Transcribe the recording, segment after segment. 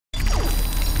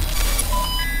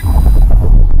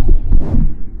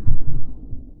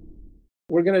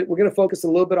we're gonna focus a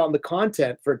little bit on the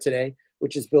content for today,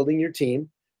 which is building your team.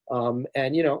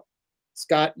 And you know,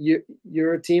 Scott,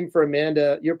 you're a team for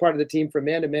Amanda. You're part of the team for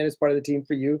Amanda. Amanda's part of the team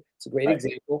for you. It's a great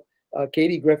example.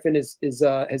 Katie Griffin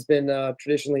has been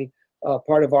traditionally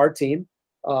part of our team.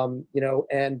 You know,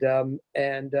 and you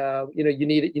know, you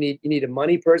need a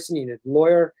money person, you need a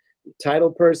lawyer,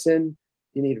 title person,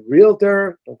 you need a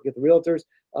realtor. Don't forget the realtors.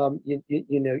 You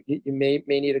know, you may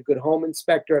need a good home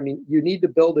inspector. I mean, you need to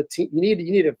build a team. You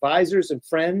need advisors and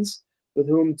friends with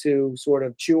whom to sort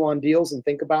of chew on deals and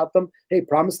think about them. Hey,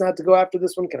 promise not to go after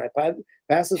this one. Can I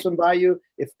pass this one by you?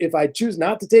 If I choose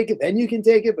not to take it, then you can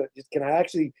take it. But can I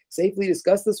actually safely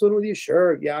discuss this one with you?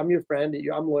 Sure. Yeah, I'm your friend.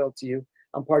 I'm loyal to you.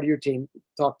 I'm part of your team.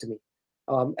 Talk to me.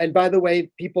 And by the way,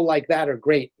 people like that are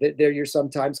great. They're your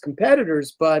sometimes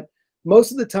competitors, but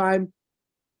most of the time,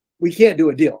 we can't do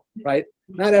a deal, right?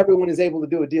 Not everyone is able to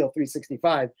do a deal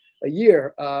 365 a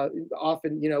year.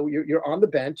 Often, you know, you're on the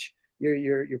bench.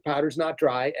 Your powder's not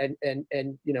dry,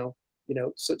 and you know.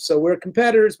 So we're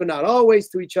competitors, but not always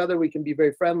to each other. We can be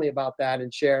very friendly about that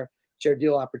and share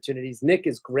deal opportunities. Nick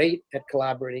is great at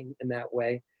collaborating in that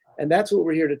way. And that's what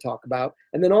we're here to talk about.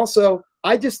 And then also,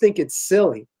 I just think it's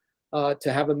silly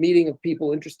to have a meeting of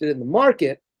people interested in the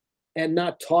market and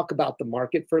not talk about the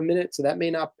market for a minute. So that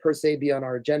may not per se be on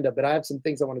our agenda, but I have some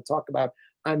things I want to talk about.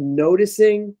 I'm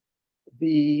noticing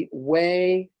the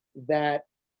way that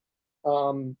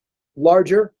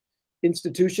larger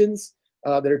institutions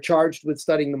that are charged with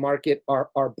studying the market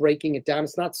are breaking it down.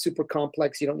 It's not super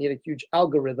complex. You don't need a huge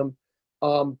algorithm.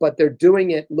 But they're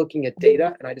doing it looking at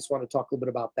data, and I just want to talk a little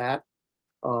bit about that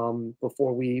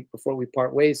before we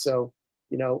part ways. So,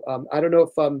 you know, I don't know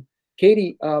if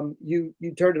Katie, you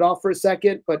turned it off for a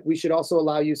second, but we should also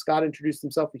allow you. Scott introduced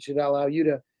himself. We should allow you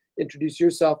to introduce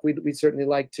yourself. We'd certainly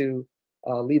like to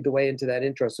lead the way into that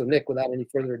intro. So, Nick, without any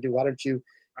further ado, why don't you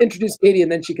introduce Katie,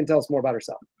 and then she can tell us more about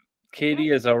herself.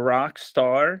 Katie is a rock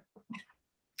star.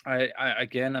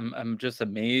 I'm just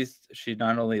amazed. She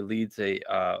not only leads a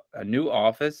new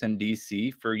office in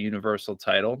DC for Universal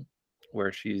Title,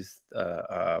 where she's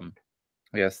I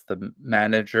guess the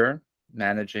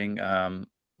managing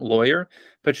lawyer,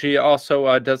 but she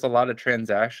also does a lot of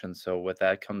transactions. So with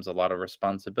that comes a lot of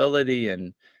responsibility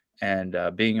and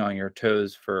being on your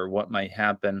toes for what might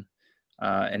happen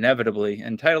inevitably.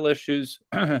 And title issues,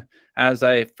 as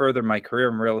I further my career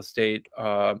in real estate,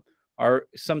 are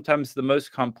sometimes the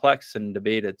most complex and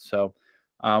debated. So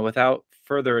without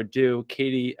further ado,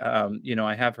 Katie, you know,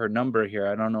 I have her number here.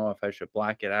 I don't know if I should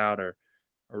black it out or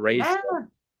erase it.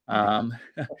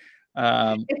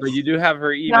 But you do have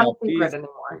her email. Please,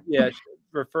 yeah,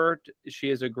 she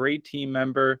is a great team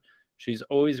member. She's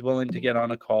always willing to get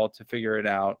on a call to figure it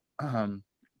out.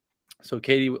 So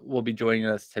Katie will be joining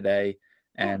us today.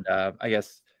 And I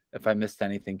guess if I missed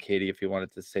anything, Katie, if you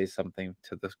wanted to say something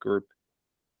to this group.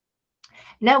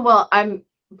 No, well, I'm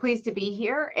pleased to be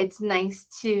here. It's nice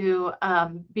to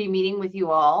be meeting with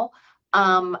you all.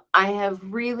 I have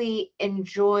really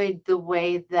enjoyed the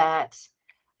way that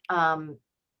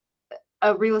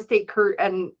a real estate career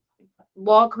and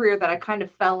law career that I kind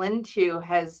of fell into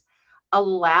has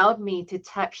allowed me to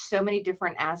touch so many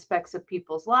different aspects of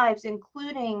people's lives,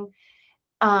 including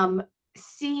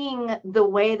seeing the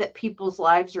way that people's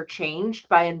lives are changed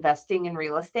by investing in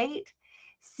real estate,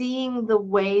 seeing the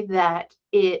way that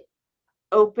it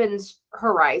opens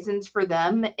horizons for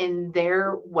them in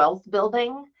their wealth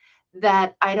building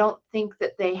that I don't think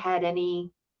that they had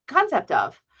any concept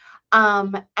of.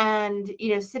 And,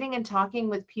 you know, sitting and talking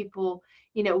with people,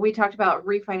 you know, we talked about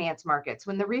refinance markets.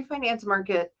 When the refinance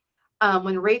market,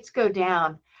 when rates go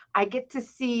down, I get to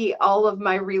see all of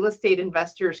my real estate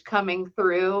investors coming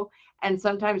through and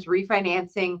sometimes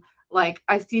refinancing. Like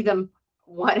I see them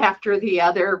one after the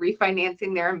other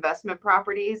refinancing their investment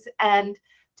properties and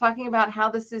talking about how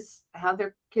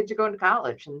their kids are going to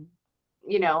college and,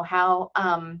 you know, how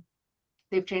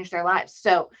they've changed their lives.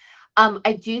 So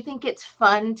I do think it's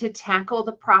fun to tackle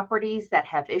the properties that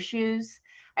have issues.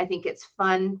 I think it's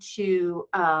fun to,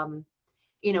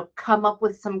 you know, come up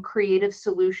with some creative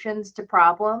solutions to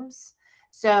problems.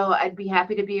 So I'd be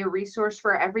happy to be a resource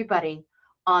for everybody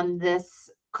on this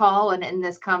call and in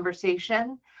this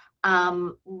conversation.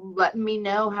 Let me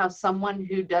know how someone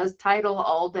who does title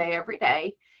all day, every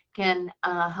day can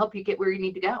help you get where you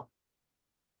need to go.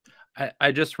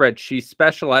 I just read she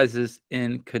specializes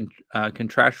in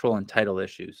contractual and title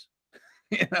issues.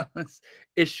 You know,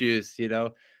 issues. You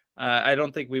know, I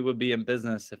don't think we would be in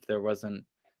business if there wasn't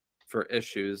for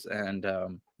issues. And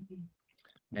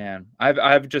man,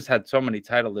 I've just had so many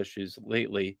title issues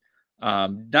lately.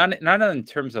 Not in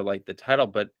terms of like the title,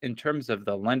 but in terms of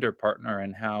the lender partner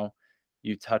and how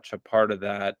you touch a part of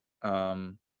that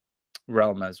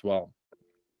realm as well.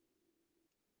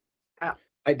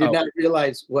 I did not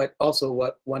realize what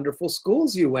wonderful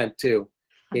schools you went to,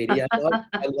 Katie.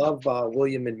 I love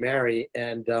William and Mary,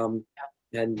 and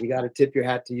you got to tip your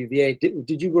hat to UVA.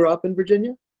 Did you grow up in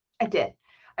Virginia? I did.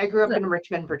 I grew up in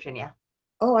Richmond, Virginia.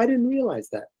 Oh, I didn't realize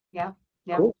that. Yeah.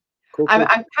 Yeah. Cool. Cool.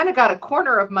 I've kind of got a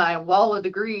corner of my wall of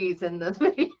degrees in this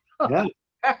video. Yeah.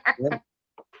 Yeah.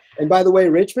 And by the way,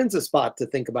 Richmond's a spot to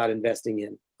think about investing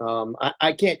in.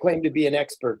 I can't claim to be an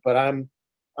expert, but I'm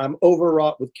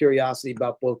overwrought with curiosity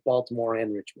about both Baltimore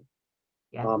and Richmond.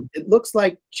 Yeah. It looks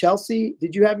like Chelsea,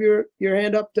 did you have your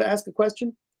hand up to ask a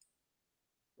question?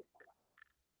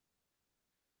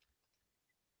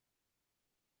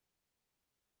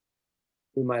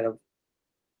 We might have.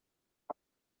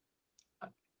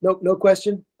 Nope, no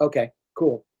question. Okay,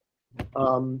 cool.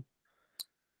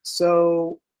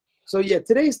 So yeah,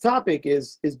 today's topic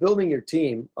is building your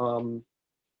team.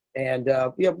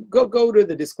 Yeah, go to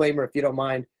the disclaimer if you don't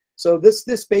mind. So this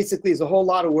basically is a whole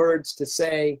lot of words to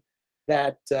say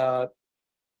that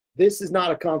this is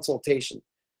not a consultation,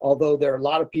 although there are a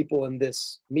lot of people in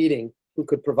this meeting who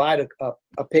could provide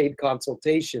a paid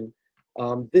consultation.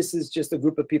 This is just a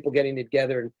group of people getting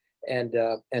together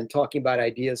and talking about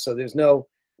ideas. So there's no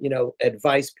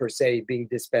advice per se being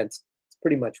dispensed. It's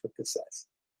pretty much what this says.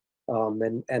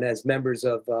 And as members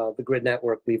of the Grid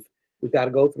Network, we've got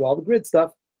to go through all the grid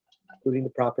stuff, including the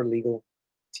proper legal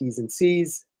T's and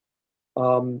C's.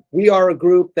 We are a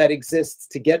group that exists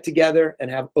to get together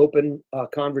and have open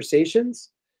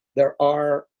conversations. There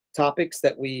are topics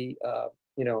that we,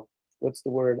 what's the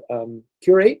word,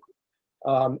 curate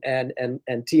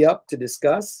and tee up to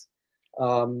discuss.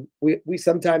 We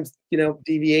sometimes,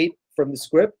 deviate from the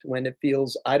script when it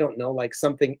feels, I don't know, like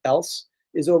something else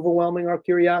is overwhelming our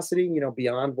curiosity,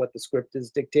 beyond what the script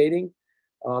is dictating.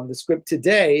 The script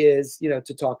today is,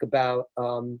 to talk about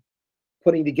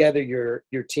putting together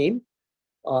your team.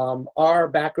 Our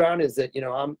background is that,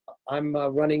 I'm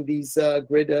running these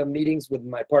grid meetings with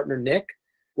my partner, Nick.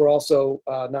 We're also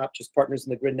not just partners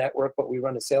in the Grid Network, but we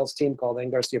run a sales team called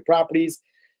Garcia Properties.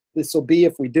 This will be,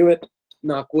 if we do it,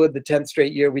 knock wood, the 10th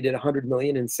straight year we did 100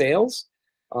 million in sales.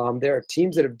 There are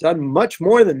teams that have done much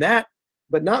more than that,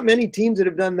 but not many teams that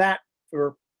have done that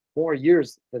for more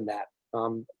years than that.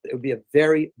 It would be a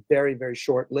very, very, very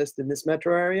short list in this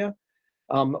metro area.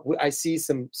 I see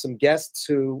some guests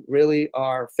who really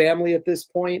are family at this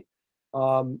point,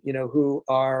 who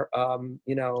are,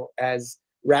 as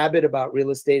rabid about real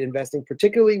estate investing.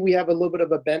 Particularly, we have a little bit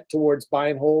of a bent towards buy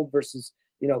and hold versus,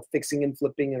 fixing and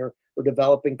flipping or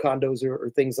developing condos or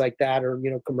things like that, or,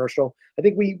 commercial. I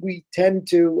think we tend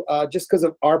to, just because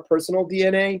of our personal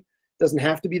DNA, doesn't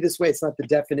have to be this way. It's not the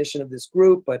definition of this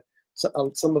group, but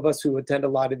some of us who attend a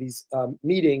lot of these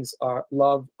meetings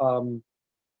love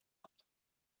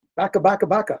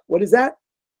baka. What is that?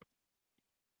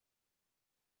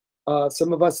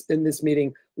 Some of us in this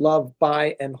meeting love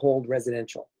buy and hold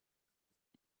residential.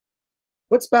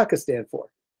 What's BACA stand for?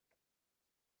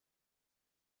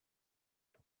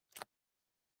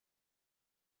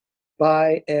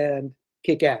 Buy and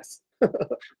kick ass.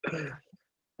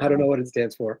 I don't know what it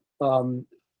stands for.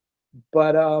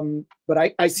 But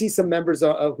I see some members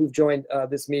who've joined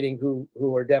this meeting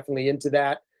who are definitely into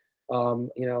that.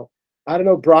 I don't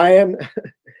know, Brian,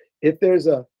 if there's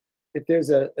a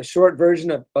short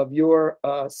version of your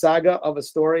saga of a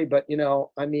story, but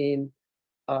at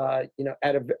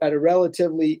a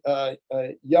relatively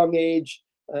young age,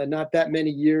 not that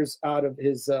many years out of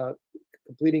his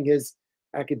completing his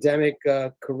academic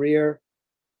career,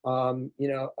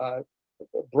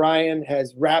 Brian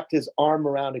has wrapped his arm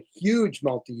around a huge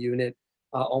multi-unit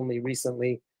only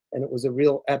recently, and it was a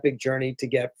real epic journey to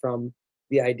get from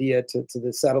the idea to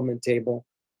the settlement table.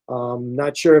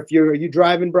 Not sure if are you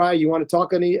driving, Brian? You want to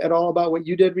talk at all about what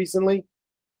you did recently?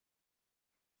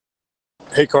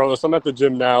 Hey, Carlos, I'm at the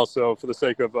gym now, so for the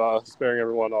sake of sparing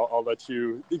everyone, I'll let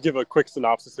you give a quick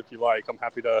synopsis if you like. I'm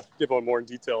happy to give on more in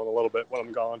detail in a little bit when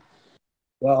I'm gone.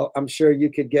 Well, I'm sure you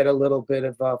could get a little bit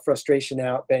of frustration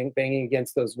out banging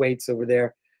against those weights over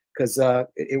there, because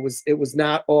it was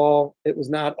not all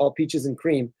peaches and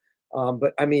cream.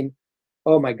 But I mean,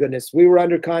 oh my goodness, we were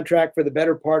under contract for the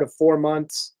better part of 4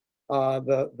 months.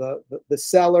 The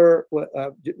seller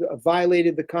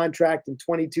violated the contract in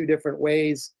 22 different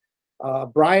ways.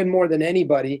 Brian, more than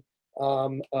anybody,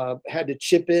 had to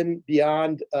chip in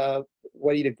beyond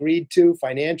what he'd agreed to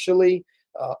financially.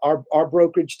 Our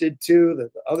brokerage did too.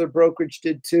 The other brokerage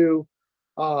did too,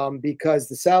 because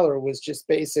the seller was just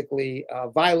basically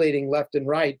violating left and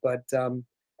right, but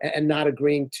and not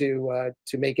agreeing to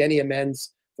make any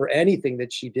amends for anything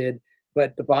that she did.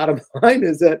 But the bottom line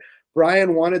is that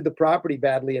Brian wanted the property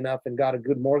badly enough and got a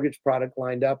good mortgage product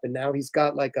lined up, and now he's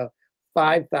got like a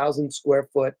 5,000 square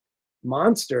foot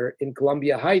monster in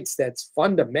Columbia Heights that's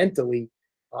fundamentally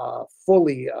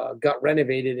fully got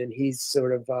renovated, and he's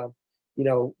sort of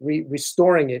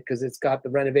restoring it because it's got the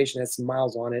renovation, has some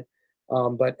miles on it.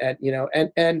 But at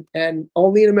and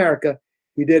only in America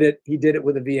he did it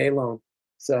with a VA loan,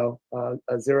 so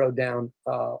a zero down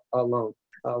a loan,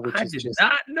 which I is did just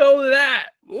not know that.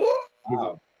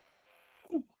 Wow.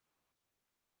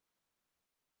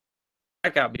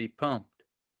 That got me pumped.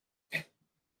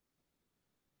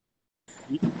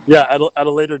 Yeah, at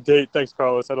a later date, thanks,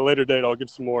 Carlos. At a later date, I'll give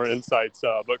some more insights.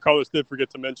 But Carlos did forget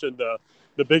to mention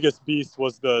the biggest beast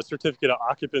was the certificate of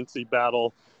occupancy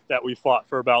battle that we fought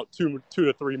for about two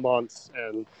to 3 months,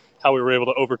 and how we were able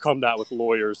to overcome that with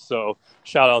lawyers. So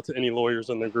shout out to any lawyers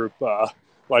in the group.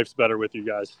 Life's better with you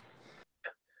guys.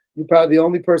 You're probably the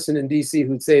only person in DC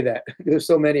who'd say that. There's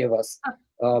so many of us.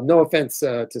 No offense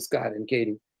to Scott and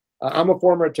Katie. I'm a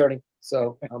former attorney,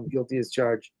 so I'm guilty as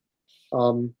charged.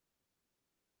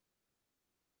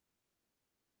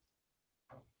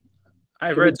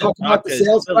 I read talk about the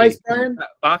sales price, Brian?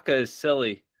 Baca is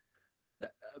silly,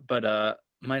 but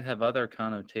might have other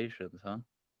connotations, huh?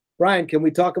 Brian, can we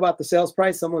talk about the sales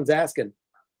price? Someone's asking.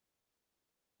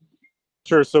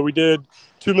 Sure. So we did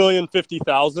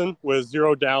 $2,050,000 with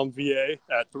zero down VA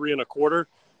at 3.25,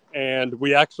 and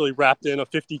we actually wrapped in a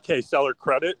 $50K seller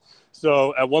credit.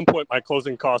 So at one point, my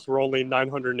closing costs were only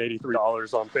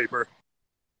 $983 on paper.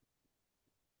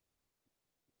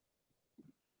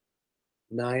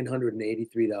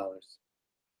 $983.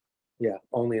 Yeah,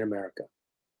 only in America.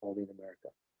 Only in America.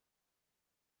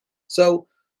 So,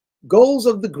 goals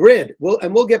of the grid.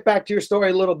 We'll get back to your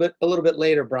story a little bit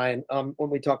later, Brian, when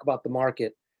we talk about the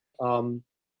market. The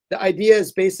idea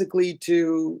is basically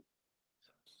to,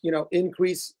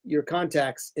 increase your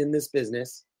contacts in this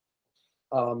business.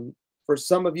 For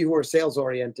some of you who are sales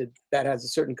oriented, that has a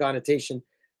certain connotation.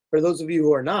 For those of you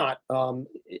who are not,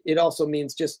 it also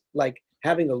means just like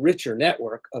having a richer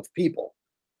network of people,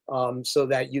 so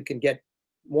that you can get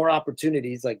more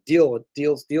opportunities, like deal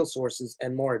sources,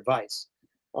 and more advice.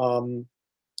 The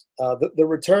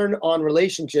return on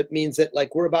relationship means that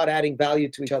like we're about adding value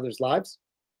to each other's lives.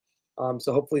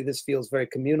 So hopefully this feels very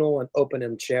communal and open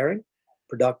and sharing,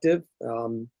 productive,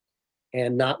 and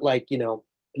not like,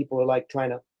 people are like trying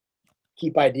to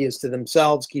keep ideas to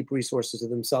themselves, keep resources to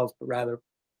themselves, but rather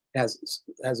has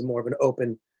more of an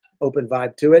open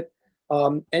vibe to it.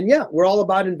 And yeah, we're all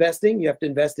about investing. You have to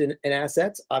invest in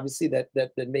assets, obviously,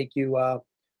 that make you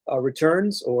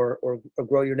returns or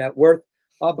grow your net worth,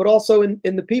 but also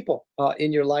in the people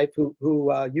in your life who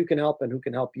you can help and who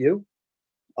can help you.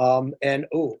 And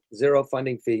zero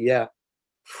funding fee. Yeah,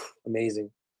 amazing.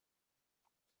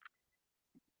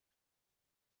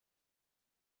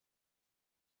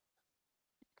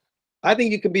 I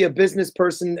think you can be a business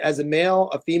person as a male,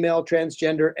 a female,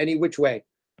 transgender, any which way,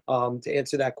 to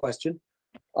answer that question.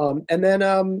 And then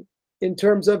in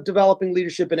terms of developing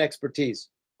leadership and expertise,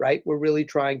 right? We're really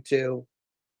trying to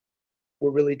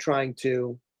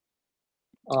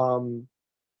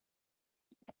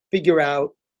figure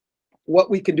out what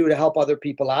we can do to help other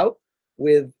people out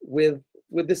with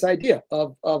this idea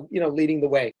of leading the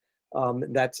way.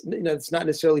 That's it's not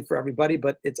necessarily for everybody,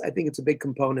 but I think it's a big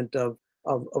component of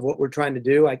what we're trying to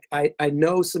do. I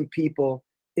know some people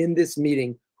in this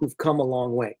meeting who've come a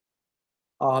long way,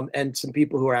 and some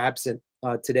people who are absent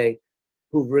today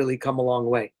who've really come a long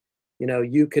way.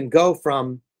 You can go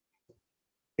from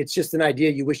it's just an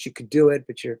idea, you wish you could do it,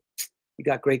 but you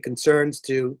got great concerns,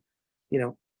 to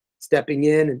stepping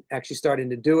in and actually starting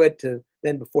to do it, to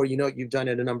then before you know it, you've done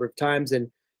it a number of times. And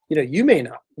you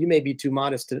may be too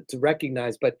modest to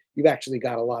recognize, but you've actually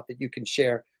got a lot that you can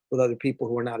share with other people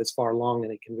who are not as far along,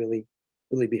 and it can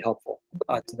really be helpful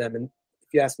to them. And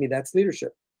if you ask me, that's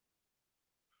leadership.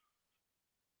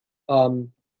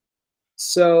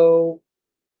 So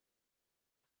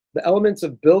the elements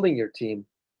of building your team.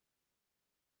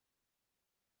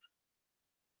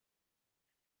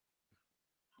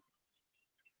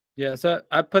 Yeah, so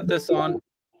I put this on.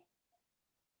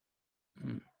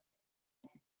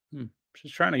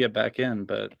 She's trying to get back in,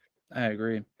 but I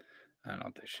agree. I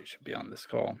don't think she should be on this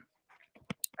call.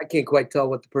 I can't quite tell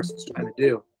what the person's trying to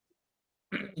do.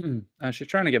 She's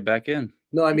trying to get back in.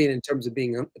 No, I mean in terms of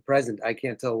being present, I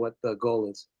can't tell what the goal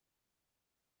is.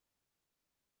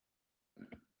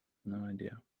 No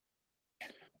idea.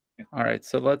 All right,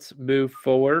 so let's move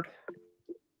forward.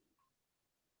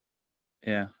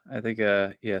 Yeah, I think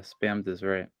spammed is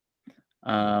right.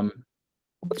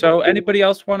 So anybody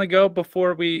else want to go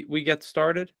before we get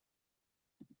started?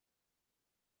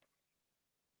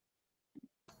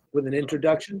 with an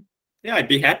introduction? Yeah, I'd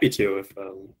be happy to if.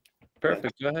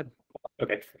 Perfect. Go ahead.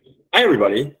 Okay. Hi,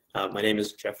 everybody. My name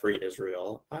is Jeffrey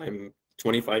Israel. I'm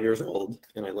 25 years old,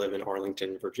 and I live in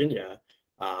Arlington, Virginia.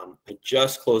 I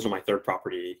just closed on my third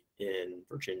property in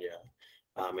Virginia.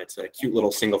 It's a cute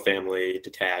little single-family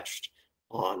detached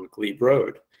on Glebe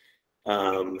Road.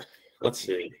 Let's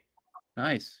see.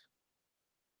 Nice.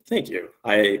 Thank you.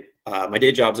 My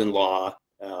day job's in law.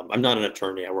 I'm not an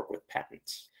attorney. I work with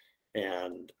patents,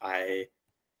 and I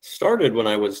started when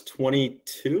I was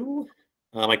 22.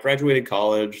 I graduated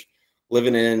college,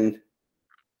 living in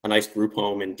a nice group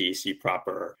home in DC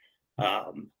proper.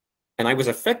 And I was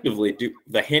effectively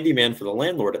the handyman for the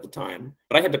landlord at the time,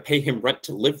 but I had to pay him rent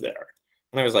to live there.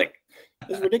 And I was like,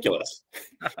 this is ridiculous.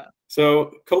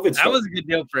 So COVID started. That was a good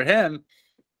deal for him.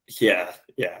 Yeah.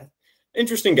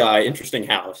 Interesting guy, interesting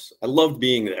house. I loved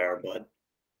being there, but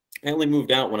I only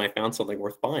moved out when I found something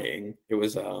worth buying. It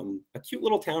was a cute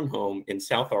little townhome in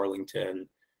South Arlington,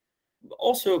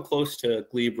 also close to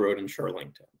Glebe Road in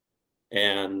Shirlington.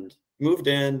 And moved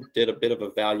in, did a bit of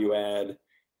a value add,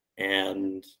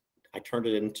 and I turned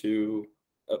it into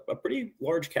a pretty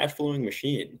large cash flowing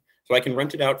machine. So I can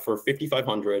rent it out for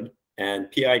 $5,500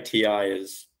 and PITI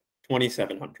is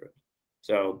 $2,700.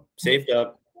 So saved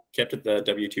up, kept at the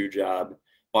W-2 job,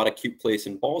 bought a cute place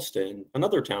in Ballston,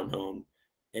 another townhome,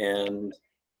 and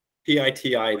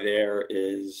PITI there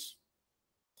is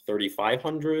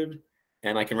 $3,500,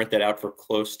 and I can rent that out for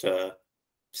close to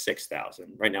 $6,000.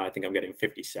 Right now, I think I'm getting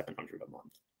 $5,700 a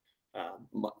month.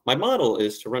 My model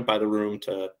is to rent by the room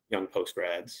to young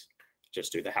postgrads,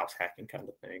 just do the house hacking kind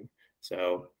of thing.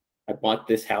 So I bought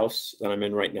this house that I'm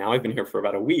in right now. I've been here for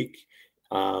about a week,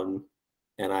 and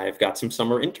I've got some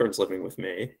summer interns living with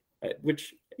me,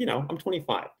 which, I'm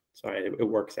 25, so it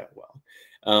works out well.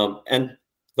 And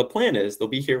the plan is they'll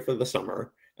be here for the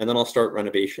summer, and then I'll start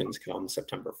renovations come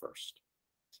September 1st.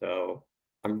 So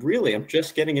I'm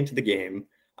just getting into the game.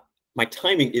 My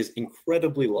timing is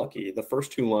incredibly lucky. The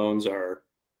first two loans are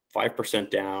 5%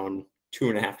 down,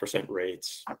 2.5%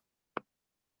 rates.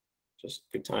 Just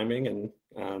good timing.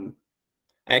 And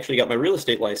I actually got my real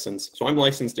estate license. So I'm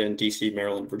licensed in DC,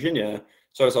 Maryland, Virginia.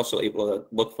 So I was also able to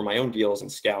look for my own deals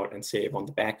and scout and save on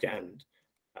the back end.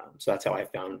 So that's how I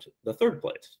found the third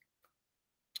place.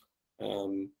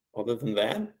 Other than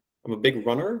that, I'm a big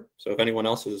runner. So if anyone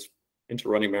else is into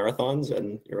running marathons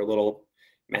and you're a little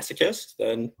masochist,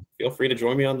 then feel free to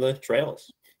join me on the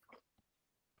trails.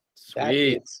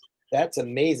 Sweet. That's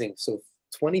amazing. So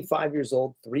 25 years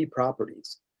old, 3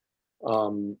 properties.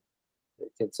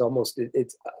 It's almost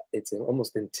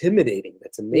intimidating.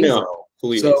 That's amazing. No,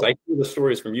 please. So, I hear the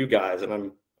stories from you guys, and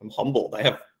I'm humbled. I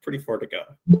have pretty far to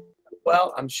go.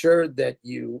 Well, I'm sure that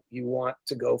you want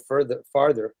to go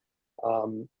farther,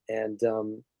 and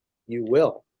you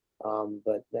will.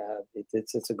 But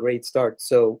it's a great start.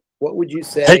 So what would you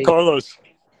say? Hey, Carlos.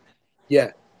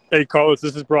 Yeah. Hey, Carlos,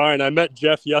 this is Brian. I met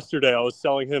Jeff yesterday. I was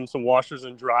selling him some washers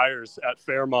and dryers at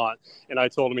Fairmont, and I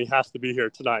told him he has to be here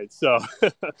tonight. So he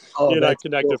and I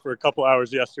connected for a couple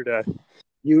hours yesterday.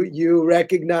 You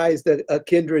recognized a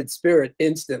kindred spirit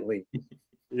instantly.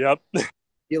 Yep.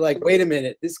 You're like, wait a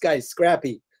minute, this guy's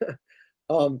scrappy.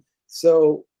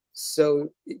 So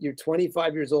you're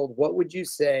 25 years old. What would you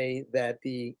say that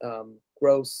the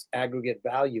gross aggregate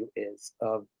value is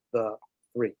of the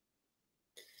 3?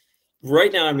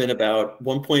 Right now, I'm in about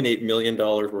 $1.8 million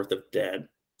worth of debt.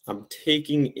 I'm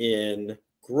taking in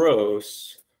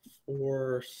gross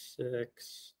 4,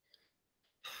 6,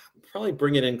 probably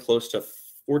bring it in close to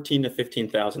 $14,000 to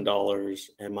 $15,000,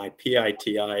 and my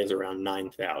PITI is around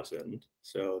 $9,000.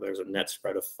 So there's a net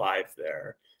spread of 5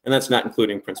 there, and that's not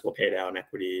including principal pay down,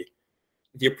 equity.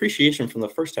 The appreciation from the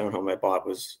first townhome I bought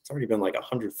it's already been like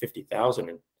 $150,000,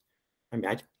 and I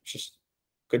mean, just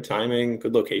good timing,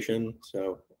 good location.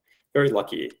 So very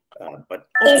lucky, but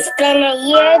it's been a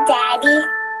year, Daddy.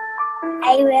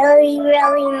 I really,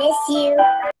 really miss you.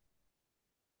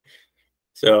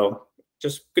 So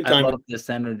just good timing. I love this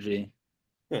energy.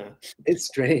 Yeah. It's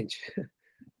strange.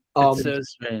 It's so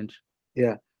strange.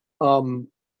 Yeah.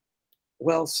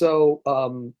 Well, so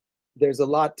there's a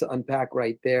lot to unpack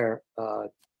right there.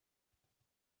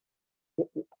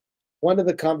 One of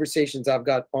the conversations I've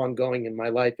got ongoing in my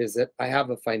life is that I have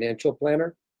a financial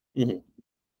planner. Mm-hmm.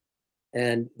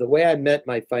 And the way I met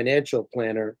my financial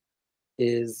planner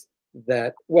is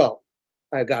that, well,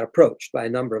 I got approached by a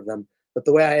number of them, but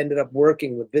the way I ended up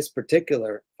working with this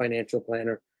particular financial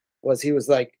planner was he was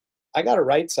like, I got to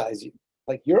right size you.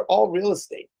 Like, you're all real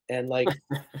estate. And like,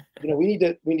 we need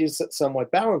to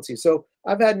somewhat balance you. So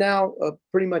I've had now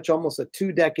pretty much almost a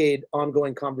 2-decade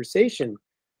ongoing conversation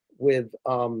with,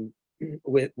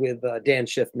 with Dan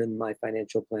Schiffman, my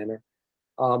financial planner,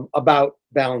 about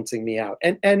balancing me out.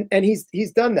 And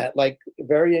he's done that, like,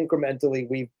 very incrementally.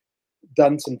 We've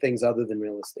done some things other than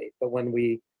real estate. But when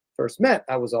we first met,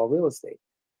 I was all real estate.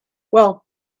 Well,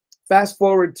 fast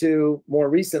forward to more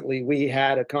recently, we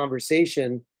had a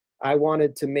conversation. I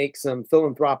wanted to make some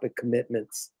philanthropic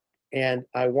commitments, and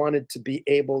I wanted to be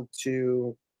able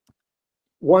to,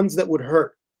 ones that would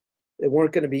hurt. They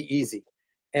weren't going to be easy.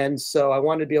 And so I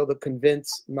wanted to be able to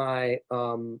convince my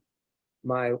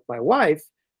my wife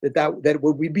that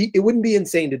it wouldn't be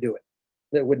insane to do it.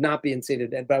 That it would not be insane to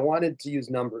do it, but I wanted to use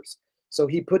numbers. So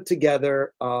he put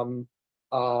together an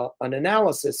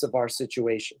analysis of our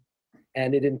situation,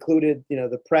 and it included,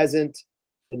 the present,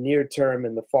 the near term,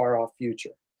 and the far off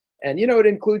future. And, it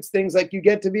includes things like you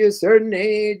get to be a certain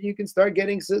age, you can start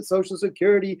getting Social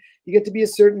Security, you get to be a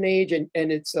certain age, and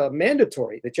it's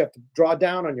mandatory that you have to draw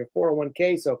down on your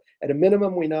 401k. So at a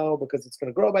minimum, we know, because it's going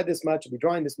to grow by this much, we'll be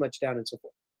drawing this much down, and so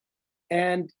forth.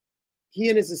 And he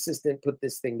and his assistant put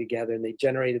this thing together, and they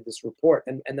generated this report.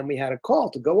 And then we had a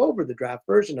call to go over the draft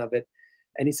version of it.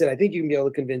 And he said, I think you can be able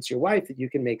to convince your wife that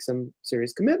you can make some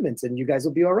serious commitments, and you guys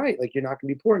will be all right. Like, you're not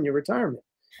going to be poor in your retirement.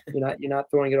 You're not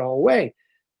throwing it all away.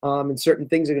 And certain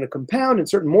things are going to compound, and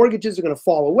certain mortgages are going to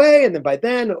fall away. And then by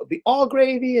then it'll be all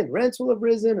gravy, and rents will have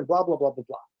risen, and blah, blah, blah, blah,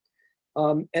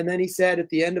 blah. And then he said at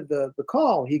the end of the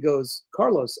call, he goes,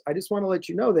 Carlos, I just want to let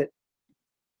you know that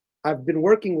I've been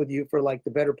working with you for like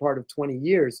the better part of 20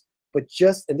 years, but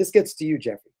and this gets to you,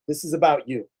 Jeffrey, this is about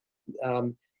you.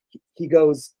 He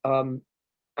goes,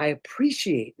 I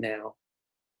appreciate now,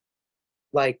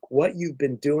 like, what you've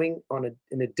been doing on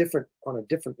a different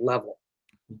level,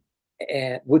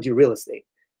 and with your real estate,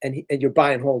 and your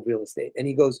buy and hold real estate. And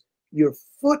he goes, your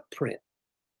footprint.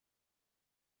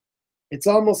 It's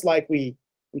almost like we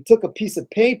took a piece of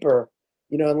paper,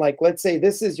 and, like, let's say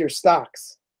this is your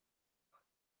stocks,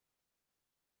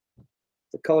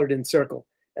 the colored in circle,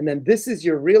 and then this is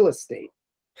your real estate,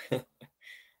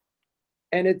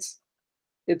 and it's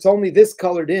only this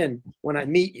colored in when I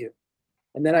meet you,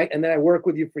 and then I work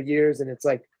with you for years, and it's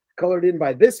like colored in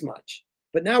by this much.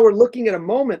 But now we're looking at a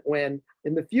moment when,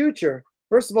 in the future,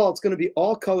 first of all, it's going to be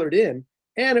all colored in,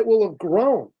 and it will have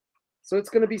grown. So it's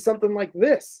going to be something like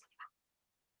this,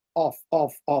 all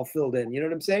filled in. You know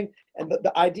what I'm saying? And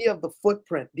the idea of the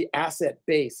footprint, the asset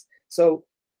base. So,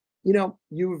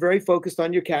 you were very focused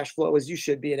on your cash flow, as you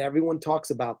should be, and everyone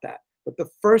talks about that. But the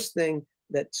first thing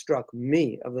that struck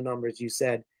me of the numbers you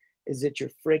said is that you're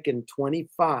freaking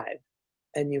 25,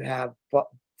 and you have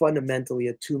fundamentally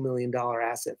a $2 million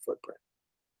asset footprint.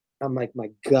 I'm like, my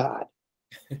God,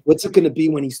 what's it going to be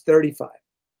when he's 35?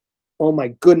 Oh my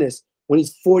goodness, when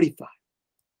he's 45.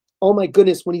 Oh my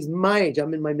goodness, when he's my age,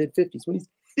 I'm in my mid-50s, when he's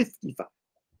 55.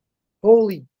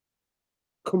 Holy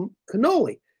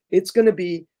cannoli. It's going to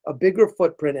be a bigger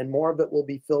footprint, and more of it will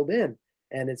be filled in.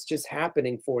 And it's just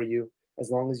happening for you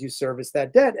as long as you service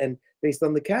that debt. And based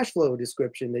on the cash flow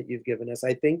description that you've given us,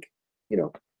 I think,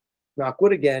 knock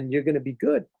wood again, you're going to be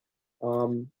good.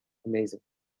 Amazing.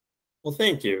 Well,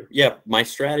 thank you. Yeah, my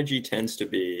strategy tends to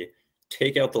be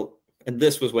and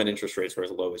this was when interest rates were as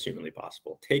low as humanly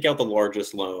possible. Take out the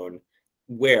largest loan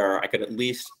where I could at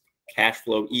least cash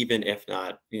flow, even if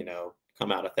not,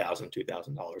 come out $1,000,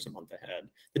 $2,000 a month ahead.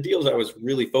 The deals I was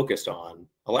really focused on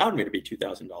allowed me to be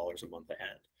 $2,000 a month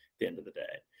ahead at the end of the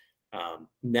day.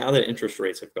 Now that interest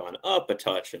rates have gone up a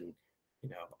touch, and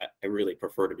I really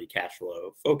prefer to be cash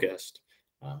flow focused.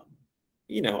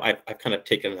 I've kind of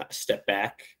taken a step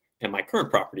back. And my current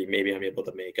property, maybe I'm able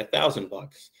to make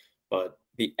 $1,000, but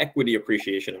the equity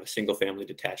appreciation of a single family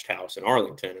detached house in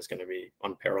Arlington is going to be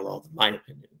unparalleled, in my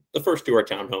opinion. The first two are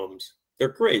townhomes. They're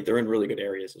great. They're in really good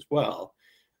areas as well.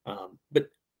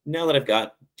 But now that I've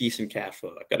got decent cash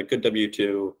flow, I've got a good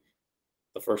W-2,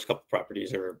 the first couple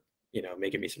properties are,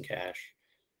 making me some cash.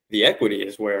 The equity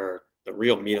is where the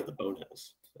real meat of the bone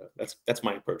is. So that's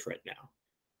my approach right now.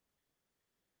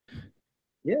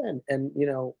 Yeah, and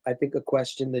I think a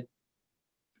question that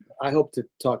I hope to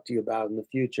talk to you about in the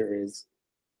future is,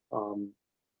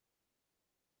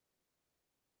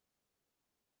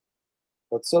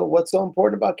 what's so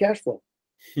important about cash flow?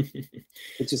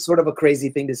 Which is sort of a crazy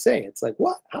thing to say. It's like,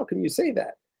 what? How can you say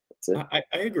that? I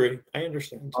agree. I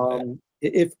understand.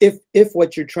 If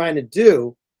what you're trying to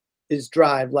do is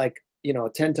drive, like, a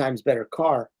 10 times better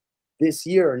car this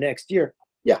year or next year,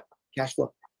 yeah, cash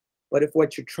flow. But if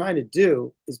what you're trying to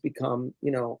do is become,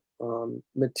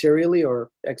 materially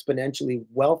or exponentially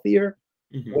wealthier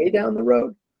way down the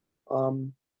road,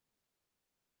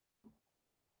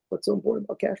 what's so important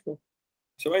about cash flow?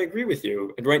 So I agree with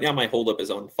you. And right now my holdup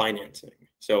is on financing.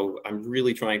 So I'm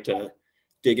really trying to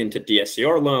dig into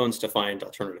DSCR loans to find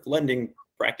alternative lending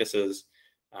practices.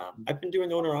 I've been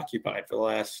doing owner occupied for the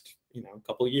last,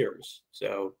 couple of years.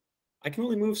 So I can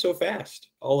only move so fast.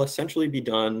 I'll essentially be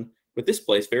done with this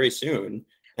place very soon,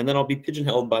 and then I'll be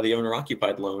pigeonholed by the owner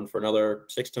occupied loan for another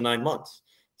 6 to 9 months.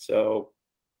 So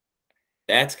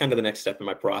that's kind of the next step in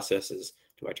my process is,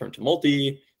 do I turn to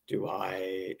multi? Do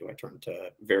I turn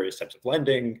to various types of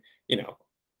lending?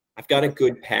 I've got a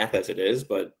good path as it is,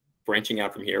 but branching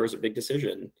out from here is a big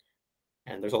decision.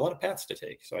 And there's a lot of paths to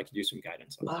take. So I could use some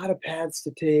guidance on A lot of paths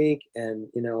to take, and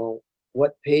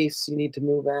what pace you need to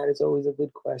move at is always a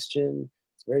good question.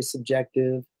 It's very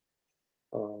subjective.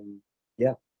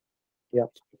 Yeah.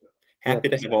 Happy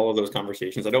to have all of those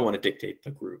conversations. I don't want to dictate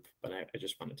the group, but I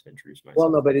just wanted to introduce myself. Well,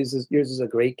 no, but yours is a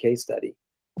great case study.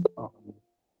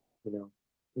 You're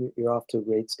off to a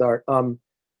great start.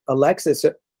 Alexis,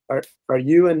 are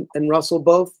you and Russell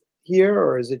both here,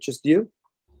 or is it just you?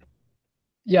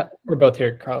 Yeah, we're both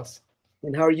here, Carlos.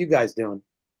 And how are you guys doing?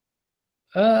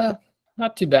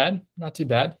 Not too bad. Not too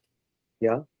bad.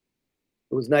 Yeah.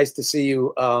 It was nice to see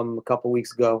you a couple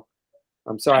weeks ago.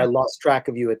 I'm sorry I lost track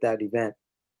of you at that event.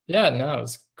 Yeah, no, it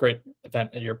was a great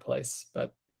event at your place,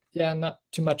 but yeah, not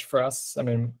too much for us. I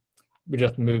mean, we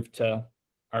just moved to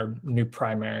our new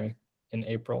primary in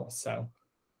April, so.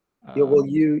 Yeah, well,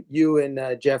 you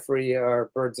and Jeffrey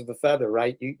are birds of a feather,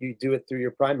 right? You do it through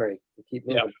your primary. You keep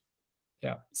moving.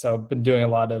 Yeah. So I've been doing a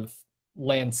lot of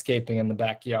landscaping in the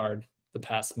backyard the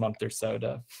past month or so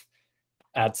to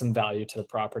add some value to the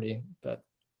property, but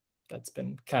that's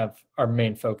been kind of our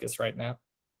main focus right now.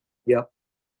 Yep.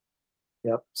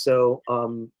 So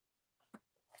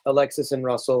Alexis and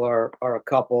Russell are a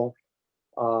couple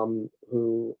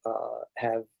who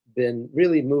have been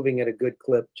really moving at a good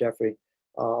clip, Jeffrey.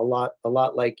 A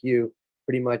lot like you,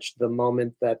 pretty much the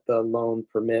moment that the loan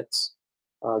permits,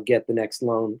 get the next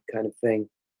loan kind of thing,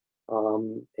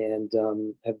 and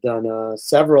have done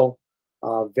several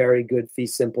very good fee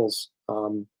simples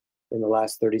in the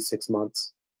last 36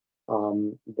 months.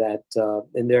 That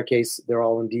in their case, they're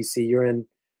all in DC. You're in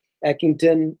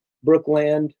Eckington,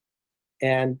 Brookland,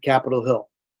 and Capitol Hill.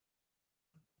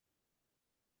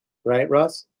 Right,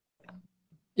 Russ?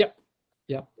 Yep.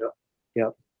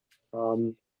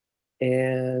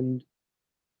 And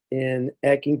in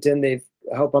Eckington,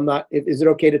 I hope I'm not, is it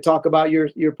okay to talk about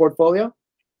your portfolio?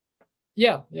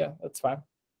 Yeah, that's fine.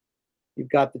 You've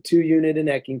got the 2-unit in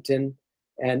Eckington,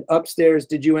 and upstairs,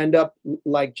 did you end up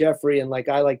like Jeffrey and like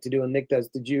I like to do and Nick does,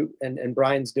 did you, and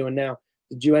Brian's doing now,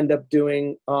 did you end up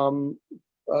doing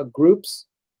groups,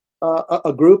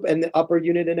 a group and the upper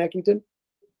unit in Eckington?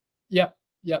 Yep.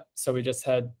 So we just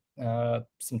had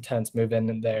some tenants move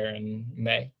in there in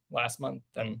May last month,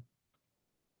 and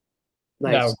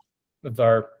Nice. now with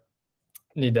our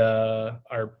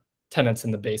tenants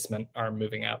in the basement are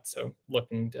moving out, so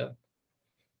looking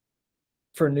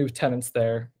for new tenants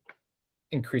there,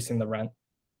 increasing the rent.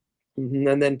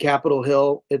 And then Capitol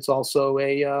Hill, it's also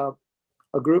a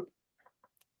group.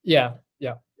 Yeah.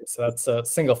 So that's a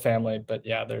single family, but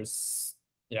we have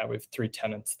 3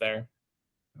 tenants there.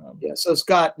 So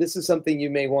Scott, this is something you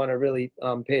may want to really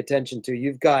pay attention to.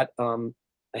 You've got a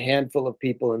handful of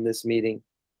people in this meeting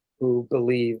who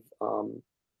believe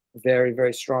very,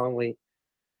 very strongly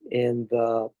in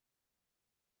the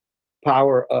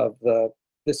power of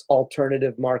this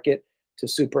alternative market to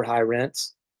super high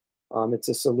rents. It's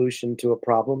a solution to a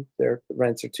problem. Their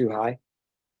rents are too high.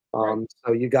 Right.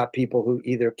 So you got people who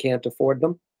either can't afford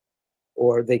them,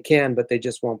 or they can, but they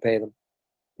just won't pay them.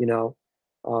 You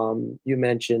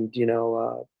mentioned,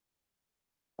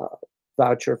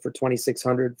 voucher for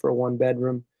 $2,600 for a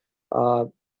 1-bedroom.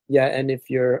 And if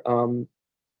you're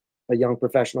a young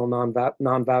professional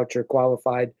non-voucher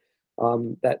qualified,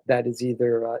 that is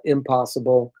either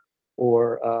impossible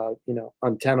or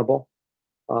untenable.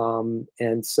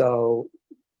 And so,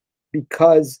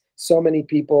 because so many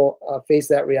people face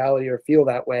that reality or feel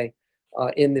that way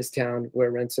in this town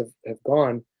where rents have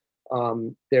gone,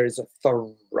 there's a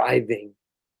thriving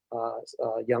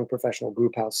young professional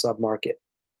group house submarket.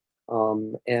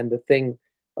 And the thing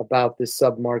about this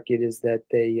submarket is that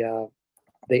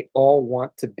they all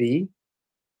want to be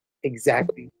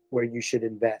exactly where you should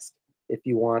invest if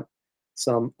you want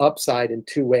some upside in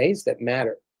 2 ways that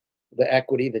matter. The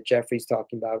equity that Jeffrey's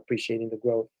talking about, appreciating the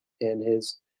growth in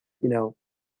his,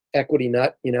 equity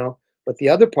nut, but the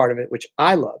other part of it, which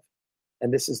I love,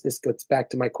 and this gets back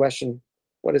to my question,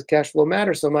 what does cash flow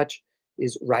matter so much,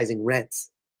 is rising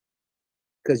rents.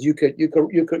 Because you could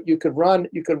run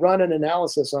an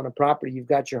analysis on a property you've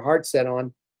got your heart set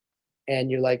on,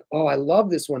 and you're like, oh, I love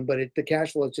this one, but the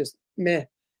cash flow is just meh.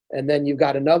 And then you've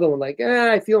got another one like,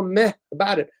 I feel meh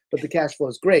about it. but the cash flow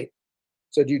is great.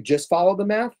 So do you just follow the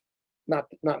math?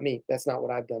 Not me. That's not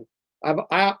what I've done.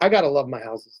 I gotta love my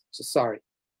houses. So sorry.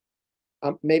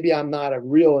 Maybe I'm not a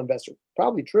real investor.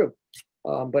 Probably true,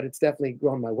 but it's definitely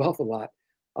grown my wealth a lot.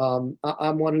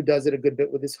 I'm one who does it a good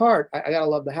bit with his heart. I gotta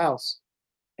love the house,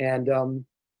 and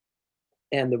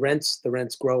the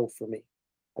rents grow for me.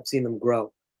 I've seen them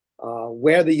grow.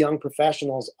 Where the young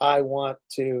professionals I want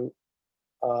to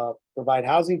provide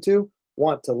housing to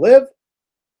want to live,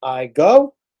 I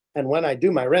go, and when I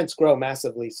do, my rents grow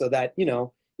massively. So that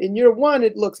in year 1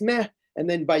 it looks meh, and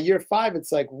then by year 5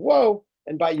 it's like whoa.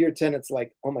 And by year 10, it's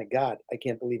like, oh my God, I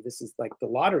can't believe this is like the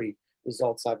lottery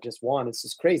results I've just won. It's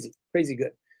just crazy, crazy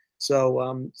good.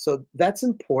 So, so that's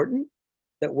important,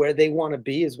 that where they want to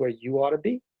be is where you ought to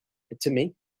be. To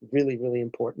me, really, really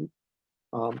important,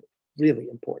 really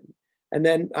important. And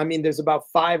then, I mean, there's about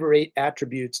 5 or 8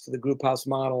 attributes to the group house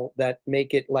model that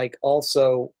make it like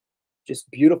also just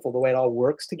beautiful, the way it all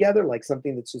works together, like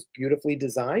something that's just beautifully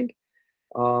designed,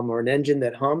 or an engine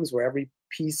that hums where every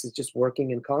piece is just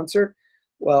working in concert.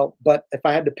 Well, but if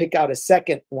I had to pick out a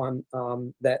second one,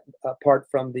 that apart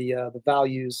from the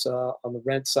values on the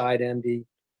rent side and the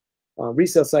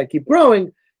resale side keep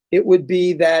growing, it would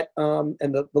be that, and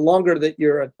the longer that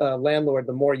you're a landlord,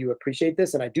 the more you appreciate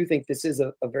this. And I do think this is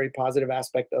a very positive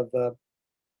aspect of the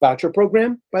voucher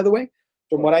program, by the way.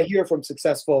 From what I hear from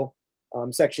successful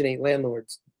Section 8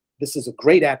 landlords, this is a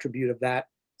great attribute of that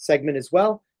segment as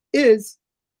well, is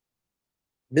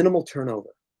minimal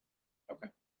turnover. Okay.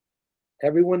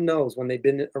 Everyone knows when they've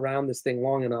been around this thing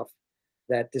long enough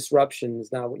that disruption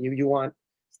is not what you want.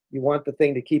 You want the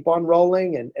thing to keep on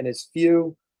rolling and as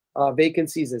few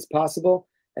vacancies as possible.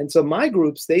 And so my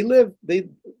groups, they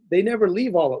never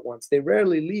leave all at once. They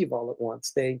rarely leave all at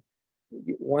once.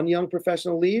 One young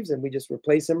professional leaves and we just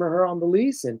replace him or her on the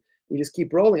lease and we just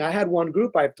keep rolling. I had one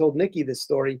group, I've told Nikki this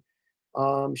story,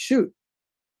 10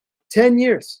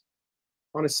 years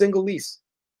on a single lease,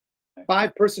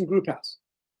 5-person group house.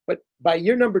 But by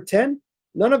year number 10,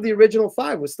 none of the original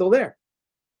 5 was still there.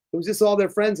 It was just all their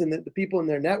friends and the people in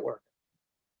their network,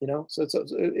 So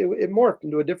it morphed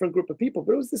into a different group of people,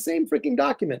 but it was the same freaking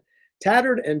document,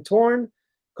 tattered and torn,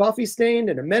 coffee stained,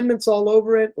 and amendments all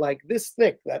over it, like this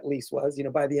thick that lease was.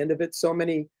 By the end of it, so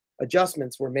many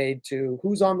adjustments were made to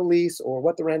who's on the lease or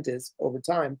what the rent is over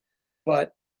time.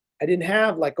 But I didn't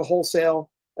have like a wholesale,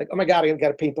 like, oh my God, I got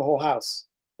to paint the whole house.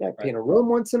 Yeah, I paint a room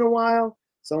once in a while.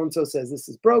 So-and-so says this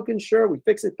is broken. Sure, we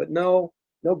fix it, but no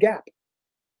gap.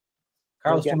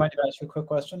 Carlos, do you mind if I ask you a quick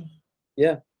question?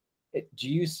 Yeah. Do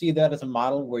you see that as a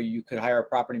model where you could hire a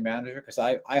property manager? Because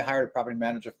I hired a property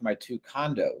manager for my 2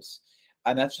 condos.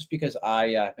 And that's just because I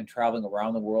have been traveling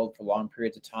around the world for long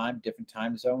periods of time, different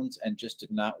time zones, and just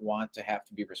did not want to have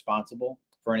to be responsible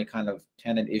for any kind of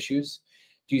tenant issues.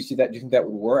 Do you see that? Do you think that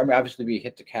would work? I mean, obviously we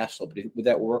hit the cash flow, but would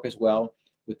that work as well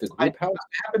with the group house?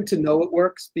 I happen to know it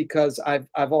works because I've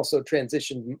also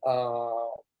transitioned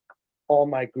all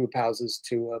my group houses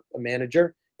to a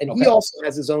manager, and he also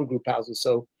has his own group houses,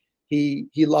 so he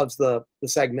loves the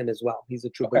segment as well. He's a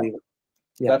true believer.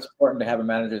 Yeah. That's important to have a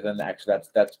manager. Then actually,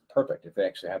 that's perfect if they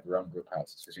actually have their own group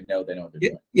houses because they know what they're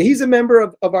doing. Yeah, he's a member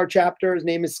of our chapter. His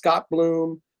name is Scott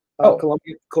Bloom.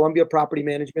 Columbia Property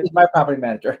Management. He's my property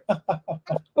manager.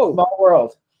 Small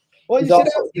world. Well,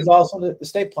 he's also the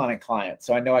estate planning client,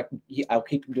 so I know I'll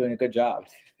keep him doing a good job.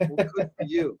 Well, good for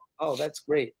you. Oh, that's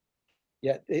great.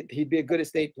 Yeah, he'd be a good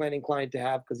estate planning client to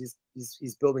have because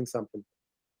he's building something.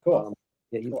 Cool.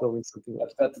 He's building something.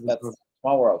 That's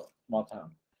small world, small town.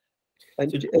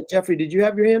 And Jeffrey, did you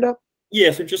have your hand up?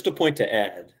 Yeah, so just a point to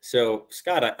add. So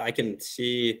Scott, I can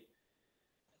see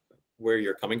where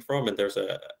you're coming from, and there's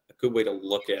a good way to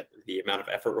look at the amount of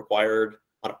effort required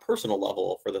on a personal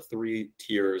level for the 3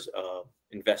 tiers of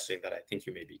investing that I think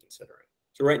you may be considering.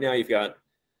 So right now you've got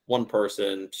 1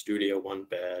 person, studio, 1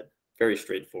 bed, very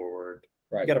straightforward.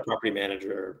 Right. You got a property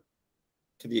manager.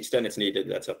 To the extent it's needed,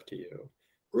 that's up to you.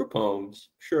 Group homes,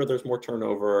 sure, there's more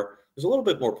turnover. There's a little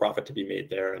bit more profit to be made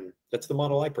there, and that's the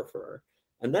model I prefer.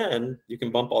 And then you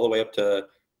can bump all the way up to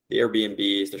the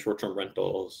Airbnbs, the short-term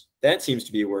rentals. That seems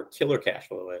to be where killer cash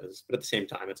flow is, but at the same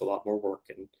time, it's a lot more work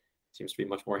and seems to be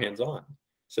much more hands-on.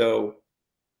 So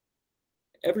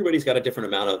everybody's got a different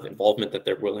amount of involvement that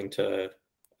they're willing to,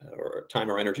 or time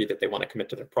or energy that they want to commit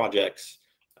to their projects.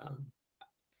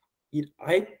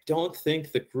 I don't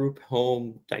think the group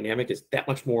home dynamic is that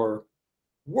much more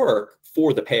work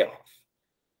for the payoff.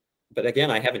 But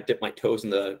again, I haven't dipped my toes in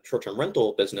the short-term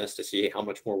rental business to see how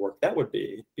much more work that would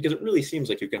be, because it really seems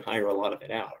like you can hire a lot of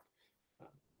it out.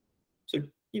 So,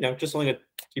 just something to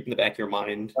keep in the back of your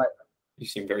mind. Right. You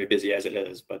seem very busy as it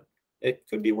is, but it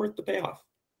could be worth the payoff.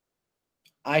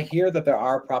 I hear that there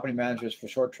are property managers for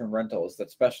short-term rentals that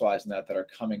specialize in that are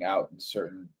coming out in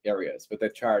certain areas, but they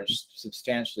charge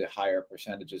substantially higher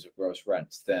percentages of gross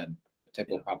rents than a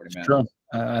typical property manager. True.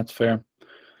 That's fair.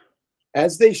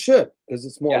 As they should, because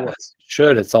it's more work.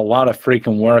 Should. It's a lot of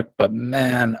freaking work, but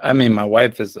man, I mean, my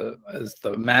wife is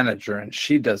the manager, and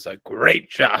she does a great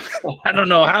job. I don't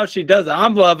know how she does it.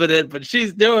 I'm loving it, but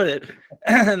she's doing it.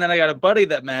 And then I got a buddy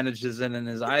that manages it, and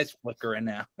his eyes flickering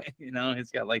now. You know, he's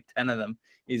got like 10 of them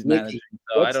he's Nikki, managing.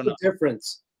 So I don't know. What's the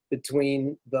difference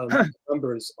between the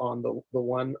numbers on the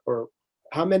one, or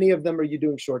how many of them are you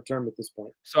doing short term at this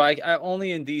point? So I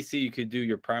only in DC you could do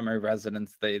your primary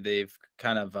residence. They've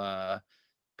kind of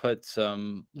put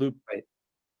some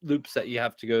loops that you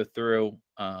have to go through.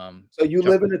 So you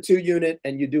live in a 2-unit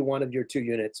and you do one of your 2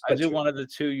 units. I do one of the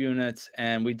 2 units,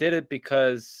 and we did it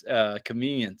because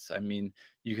convenience. I mean,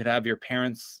 you could have your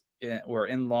parents or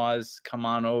in-laws come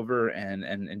on over and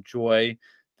enjoy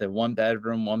the 1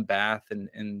 bedroom, 1 bath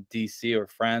in DC, or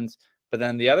friends. But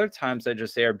then the other times I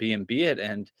just Airbnb it,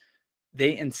 and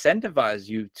they incentivize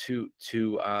you to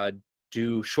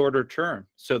do shorter term.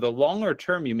 So the longer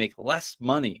term, you make less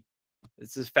money.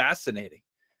 This is fascinating.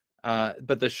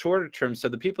 But the shorter term, so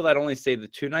the people that only stay the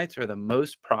 2 nights are the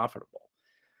most profitable.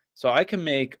 So I can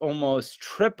make almost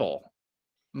triple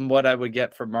what I would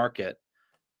get for market,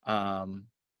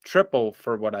 triple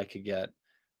for what I could get.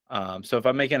 So if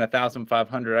I'm making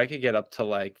 1,500, I could get up to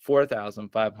like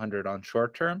 4,500 on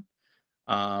short term.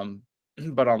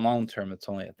 But on long term, it's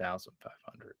only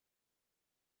 1,500.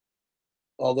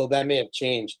 Although that may have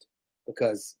changed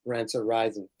because rents are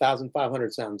rising.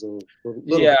 1,500 sounds a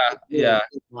little yeah.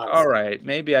 All right,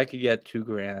 maybe I could get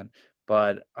 $2,000,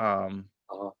 but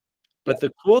but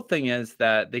the cool thing is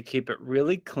that they keep it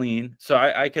really clean. So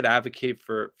I could advocate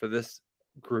for this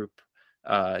group.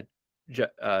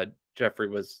 Jeffrey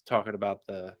was talking about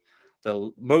the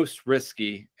most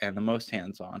risky and the most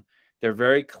hands-on. They're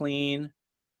very clean.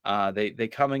 They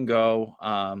come and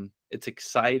go. It's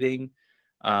exciting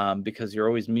because you're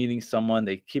always meeting someone.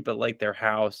 They keep it like their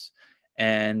house,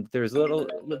 and there's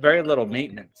very little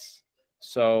maintenance.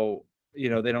 So, you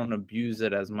know, they don't abuse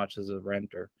it as much as a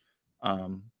renter.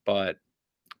 But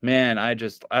man,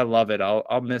 I love it.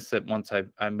 I'll miss it once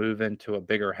I move into a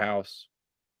bigger house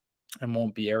and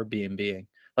won't be Airbnb-ing.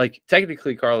 Like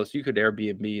technically, Carlos, you could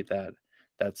Airbnb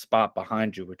that spot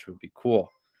behind you, which would be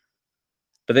cool.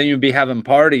 But then you'd be having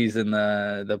parties in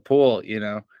the pool, you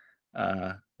know,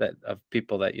 that of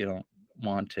people that you don't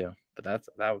want to. But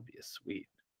that would be a sweet.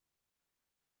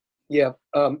 Yeah.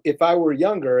 If I were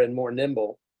younger and more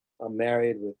nimble, I'm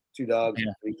married with 2 dogs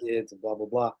and 3 kids and blah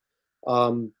blah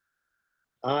blah.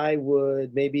 I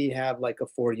would maybe have like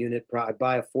a 4-unit. I'd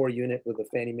buy a 4-unit with a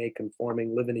Fannie Mae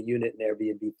conforming, live in a unit and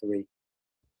Airbnb 3.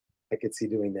 I could see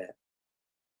doing that,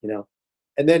 you know.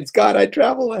 And then Scott, I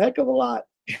travel a heck of a lot.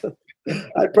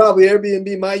 I'd probably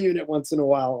Airbnb my unit once in a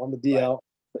while on the DL,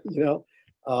 you know,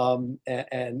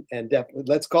 and definitely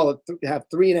let's call it have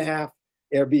 3.5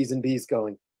 Airbnbs and Bs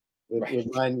going with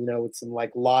mine, you know, with some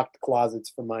like locked closets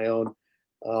for my own.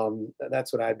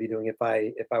 That's what I'd be doing if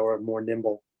I were more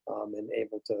nimble and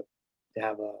able to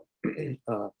have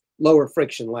a lower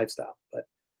friction lifestyle. But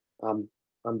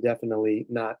I'm definitely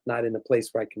not in a place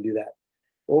where I can do that.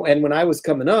 Well, and when I was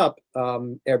coming up,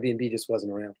 Airbnb just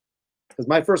wasn't around. Because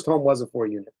my first home was a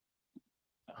 4-unit.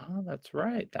 Oh, that's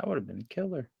right. That would have been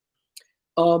killer.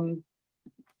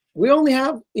 We only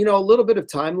have, you know, a little bit of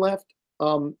time left.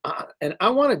 And I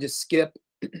want to just skip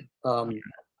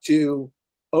to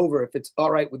over, if it's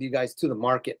all right with you guys, to the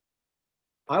market.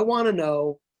 I want to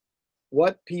know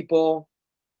what people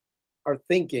are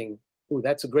thinking. Ooh,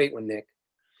 that's a great one, Nick.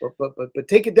 But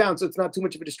take it down so it's not too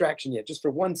much of a distraction yet, just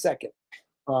for 1 second.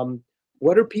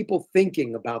 What are people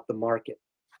thinking about the market?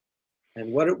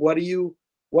 And what do you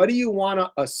want to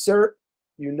assert,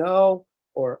 you know,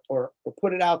 or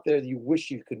put it out there that you wish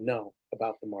you could know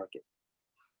about the market?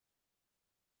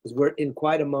 Because we're in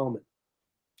quite a moment.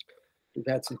 We've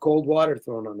had some cold water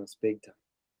thrown on us big time.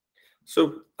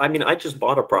 So, I mean, I just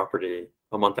bought a property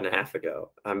a month and a half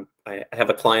ago. I have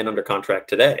a client under contract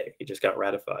today. He just got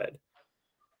ratified.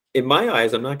 In my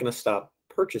eyes, I'm not going to stop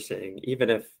purchasing, even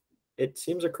if it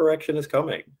seems a correction is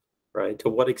coming, right? To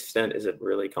what extent is it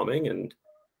really coming? And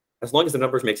as long as the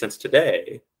numbers make sense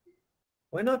today,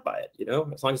 why not buy it? You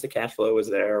know, as long as the cash flow is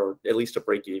there, or at least a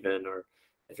break even, or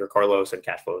if you're Carlos and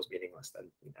cash flow is meaningless, then,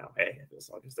 you know, hey, as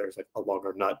long as there's like a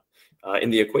longer nut in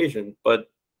the equation. But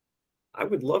I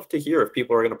would love to hear if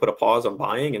people are going to put a pause on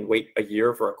buying and wait a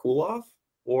year for a cool off,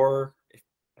 or if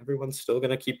everyone's still going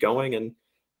to keep going and,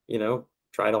 you know,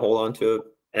 try to hold on to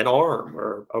an arm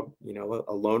or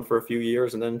a loan for a few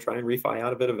years and then try and refi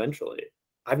out of it eventually.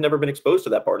 I've never been exposed to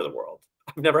that part of the world.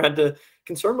 I've never had to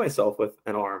concern myself with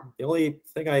an arm. The only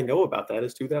thing I know about that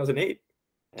is 2008,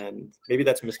 and maybe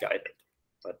that's misguided,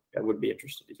 but I would be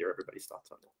interested to hear everybody's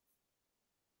thoughts on that.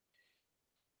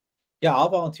 Yeah, I'll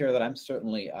volunteer that I'm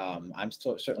certainly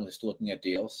certainly still looking at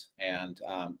deals, and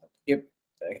if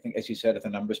I think, as you said, if the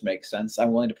numbers make sense,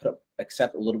 I'm willing to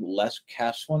accept a little bit less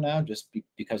cash flow now, just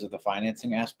because of the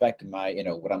financing aspect and my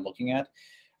what I'm looking at.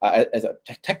 As a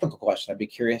technical question, I'd be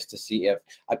curious to see if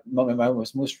my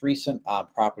most recent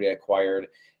property I acquired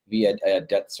via a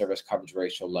debt service coverage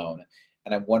ratio loan,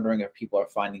 and I'm wondering if people are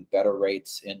finding better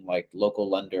rates in like local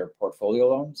lender portfolio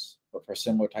loans or for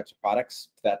similar types of products.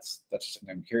 That's something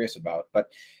I'm curious about.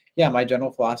 But yeah, my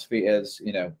general philosophy is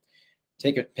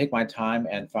take my time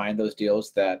and find those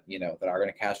deals that that are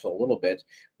going to cash flow a little bit,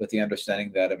 with the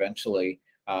understanding that eventually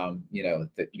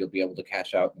that you'll be able to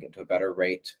cash out and get to a better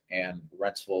rate, and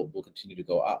rents will continue to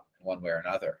go up in one way or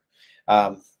another.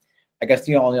 I guess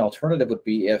the only alternative would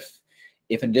be if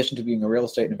in addition to being a real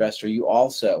estate investor, you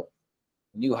also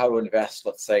knew how to invest,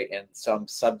 let's say, in some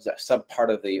sub part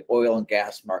of the oil and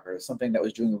gas market, or something that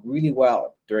was doing really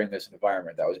well during this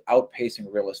environment that was outpacing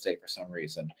real estate for some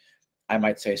reason. I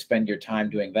might say spend your time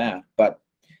doing that, but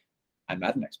I'm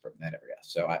not an expert in that area,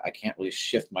 so I can't really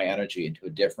shift my energy into a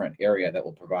different area that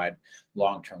will provide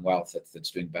long-term wealth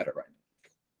that's doing better right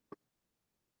now.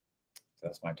 So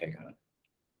that's my take on it.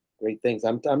 Great things.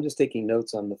 I'm just taking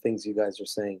notes on the things you guys are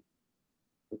saying.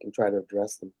 We can try to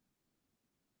address them.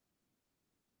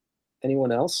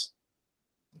 Anyone else?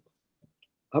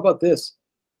 How about this?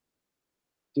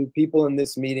 Do people in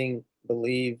this meeting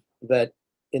believe that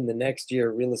in the next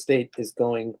year real estate is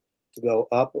going to go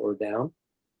up or down?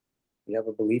 You have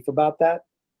a belief about that?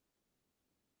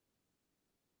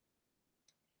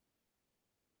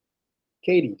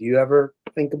 Katie, do you ever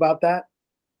think about that?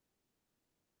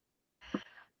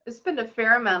 I spend a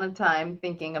fair amount of time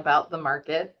thinking about the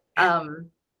market.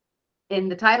 In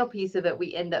the title piece of it,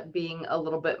 we end up being a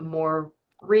little bit more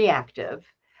reactive,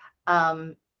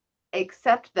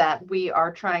 except that we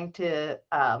are trying to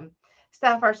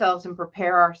staff ourselves and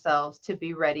prepare ourselves to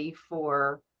be ready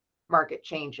for market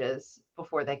changes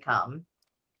before they come.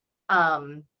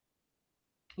 I've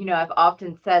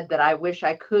often said that I wish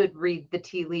I could read the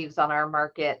tea leaves on our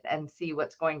market and see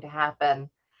what's going to happen.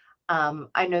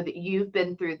 I know that you've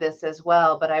been through this as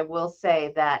well, but I will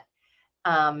say that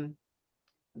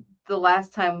the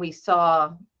last time we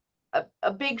saw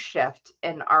a big shift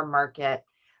in our market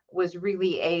was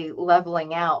really a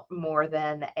leveling out more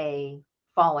than a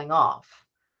falling off.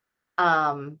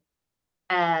 And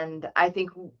I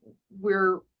think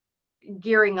we're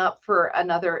gearing up for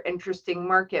another interesting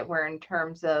market where, in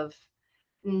terms of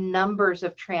numbers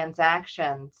of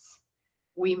transactions,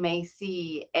 we may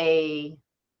see a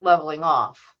leveling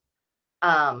off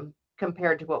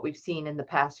compared to what we've seen in the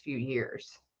past few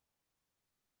years.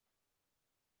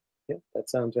 Yeah, that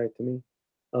sounds right to me.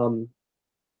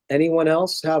 Anyone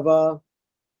else have a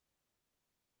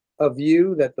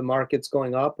view that the market's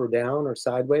going up or down or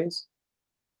sideways?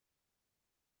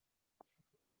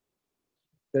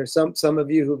 There's some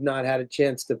of you who've not had a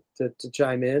chance to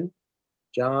chime in.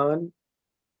 John,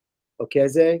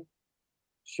 Okeze,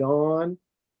 Sean.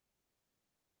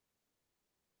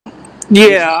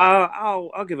 Yeah,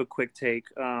 I'll give a quick take.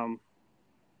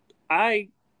 I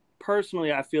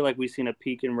feel like we've seen a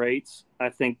peak in rates. I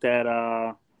think that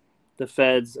the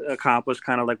Fed's accomplished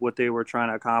kind of like what they were trying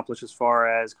to accomplish as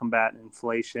far as combating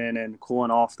inflation and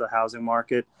cooling off the housing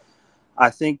market. I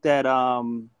think that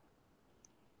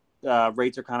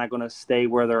rates are kind of going to stay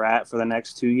where they're at for the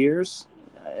next 2 years,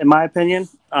 in my opinion.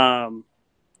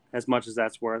 As much as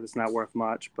that's worth, it's not worth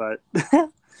much, but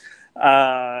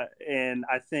and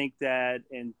I think that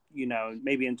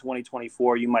maybe in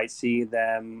 2024 you might see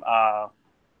them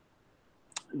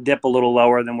dip a little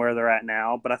lower than where they're at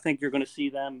now, but I think you're going to see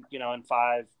them in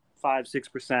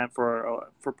 5-6% for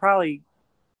probably,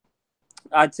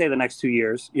 I'd say, the next 2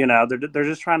 years. They're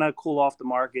just trying to cool off the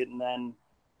market and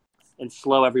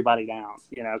slow everybody down,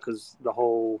 because the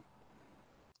whole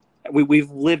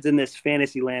we've lived in this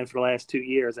fantasy land for the last 2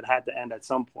 years. It had to end at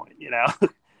some point,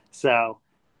 so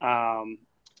I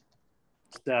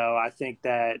think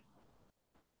that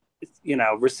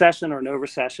recession or no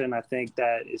recession, I think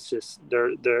that it's just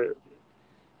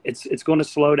it's going to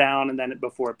slow down and then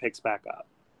before it picks back up.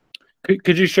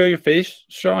 Could you show your face,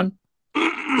 Sean?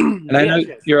 And I know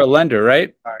Yes. you're a lender,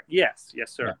 right? All right. Yes,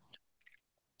 sir. Yeah.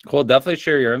 Cool. Definitely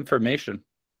share your information.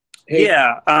 Hey.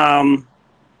 Yeah,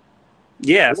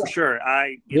 for sure.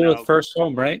 You're with First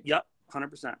Home, right? Yep,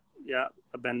 100%. Yeah,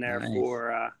 I've been there Nice.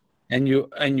 for And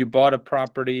you bought a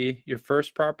property, your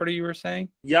first property, you were saying?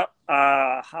 Yep.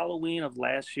 Halloween of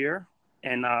last year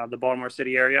in the Baltimore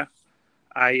City area.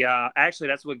 I actually,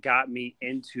 that's what got me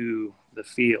into the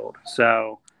field.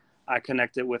 So I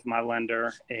connected with my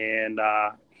lender, and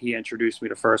he introduced me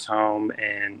to First Home,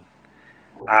 and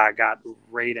I got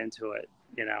right into it.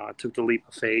 You know, I took the leap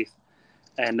of faith,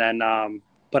 and then,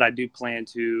 but I do plan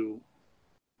to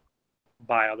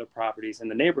buy other properties in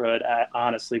the neighborhood,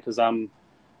 honestly, because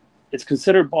it's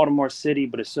considered Baltimore City,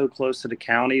 but it's so close to the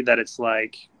county that it's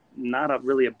like not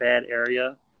really a bad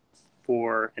area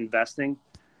for investing.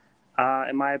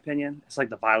 In my opinion, it's like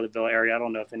the Violetville area. I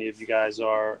don't know if any of you guys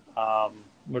are.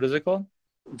 What is it called?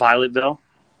 Violetville.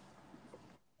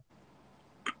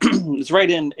 It's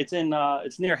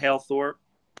near Halethorpe.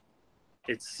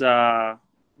 It's right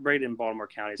in Baltimore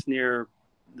County. It's near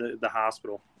the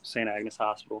hospital, St. Agnes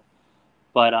Hospital.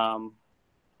 But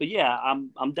yeah,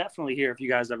 I'm definitely here if you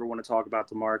guys ever want to talk about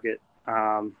the market.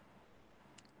 I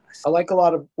like a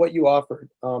lot of what you offered.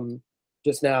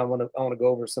 Just now, I want to go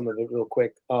over some of it real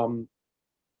quick.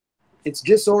 It's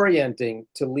disorienting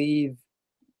to leave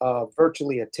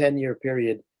virtually a 10-year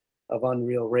period of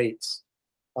unreal rates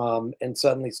and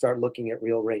suddenly start looking at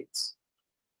real rates.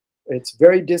 It's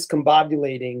very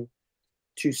discombobulating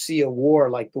to see a war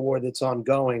like the war that's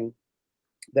ongoing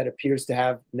that appears to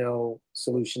have no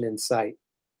solution in sight.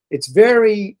 It's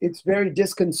very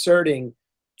disconcerting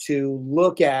to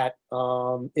look at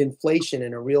inflation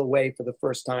in a real way for the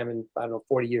first time in, I don't know,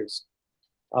 40 years.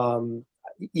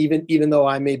 Even though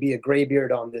I may be a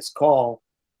graybeard on this call,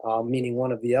 meaning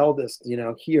one of the eldest,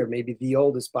 here, maybe the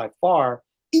oldest by far,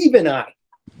 even I,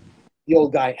 the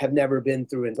old guy, have never been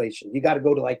through inflation. You got to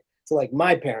go to like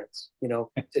my parents, to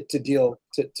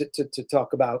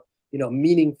talk about,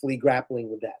 meaningfully grappling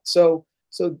with that. So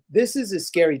this is a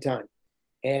scary time.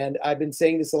 And I've been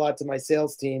saying this a lot to my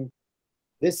sales team.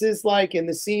 This is like in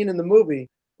the scene in the movie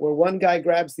where one guy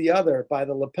grabs the other by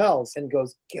the lapels and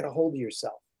goes, get a hold of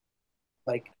yourself.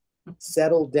 Like,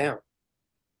 settle down.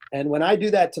 And when I do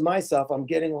that to myself, I'm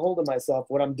getting a hold of myself.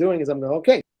 What I'm doing is I'm going,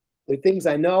 okay, there are things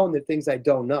I know and there are things I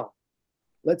don't know.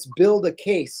 Let's build a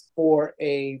case for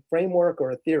a framework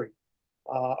or a theory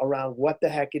around what the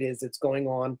heck it is that's going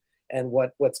on and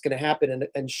what's going to happen.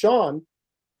 And Sean,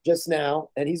 just now,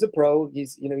 and he's a pro,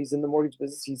 he's in the mortgage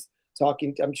business, he's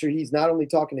talking, I'm sure he's not only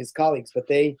talking to his colleagues, but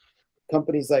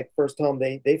companies like First Home,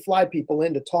 they fly people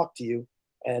in to talk to you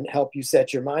and help you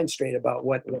set your mind straight about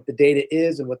what the data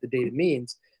is and what the data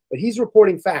means. But he's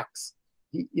reporting facts.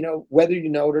 Whether you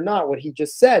know it or not, what he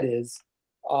just said is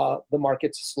the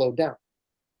market's slowed down.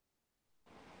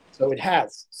 So it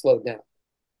has slowed down.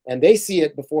 And they see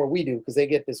it before we do because they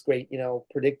get this great,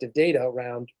 predictive data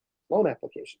around loan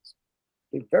applications.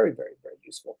 Very, very, very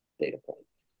useful data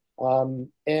point.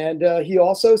 And he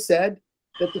also said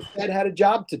that the Fed had a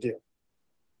job to do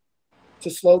to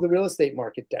slow the real estate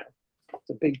market down. It's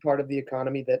a big part of the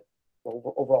economy that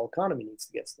overall economy needs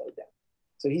to get slowed down.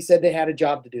 So he said they had a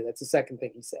job to do. That's the second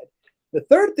thing he said. The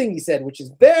third thing he said, which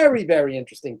is very, very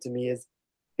interesting to me, is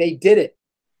they did it.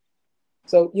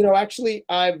 So, actually,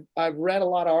 I've read a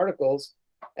lot of articles,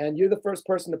 and you're the first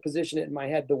person to position it in my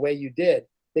head the way you did.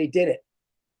 They did it.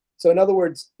 So in other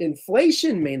words,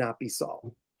 inflation may not be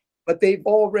solved, but they've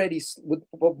already,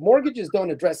 mortgages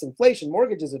don't address inflation.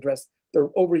 Mortgages address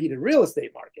the overheated real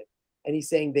estate market. And he's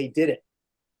saying they did it.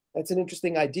 That's an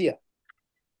interesting idea.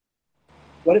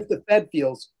 What if the Fed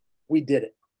feels we did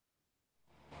it?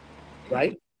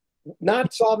 Right?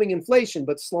 Not solving inflation,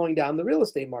 but slowing down the real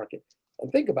estate market.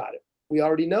 And think about it. We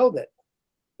already know that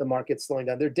the market's slowing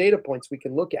down. There are data points we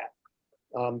can look at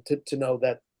to know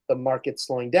that the market's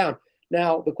slowing down.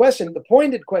 Now, the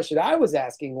pointed question I was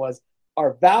asking was,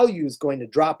 are values going to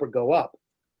drop or go up?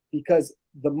 Because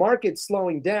the market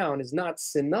slowing down is not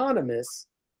synonymous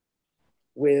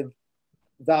with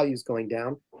values going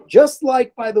down. Just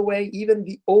like, by the way, even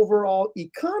the overall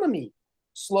economy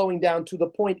slowing down to the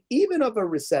point even of a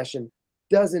recession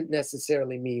doesn't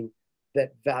necessarily mean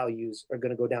that values are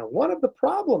going to go down. One of the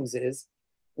problems is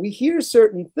we hear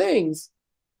certain things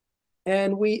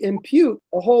and we impute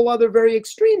a whole other very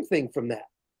extreme thing from that.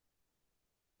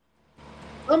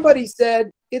 Somebody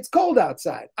said, it's cold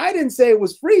outside. I didn't say it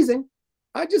was freezing.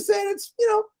 I just said it's,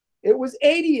 it was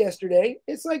 80 yesterday.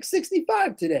 It's like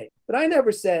 65 today. But I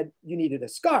never said you needed a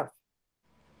scarf.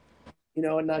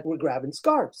 And not we're grabbing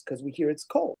scarves because we hear it's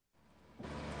cold.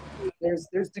 There's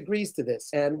degrees to this.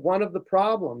 And one of the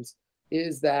problems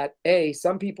is that,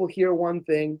 some people hear one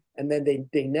thing and then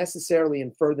they necessarily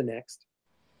infer the next.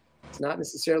 It's not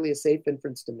necessarily a safe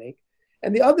inference to make.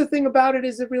 And the other thing about it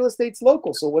is that real estate's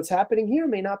local. So what's happening here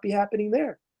may not be happening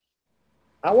there.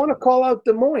 I want to call out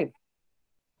Des Moines.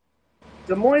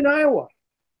 Des Moines, Iowa.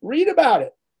 Read about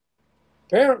it.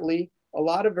 Apparently, a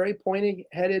lot of very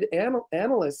pointy-headed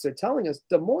analysts are telling us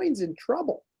Des Moines in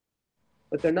trouble,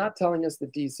 but they're not telling us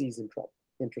that DC's in trouble,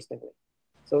 interestingly.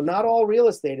 So not all real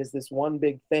estate is this one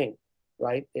big thing,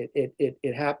 right?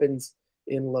 It happens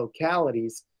in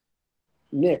localities.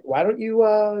 Nick, why don't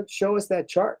you show us that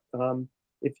chart?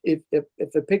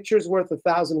 If a picture is worth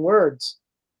 1,000 words,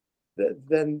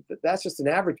 then that's just an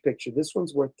average picture. This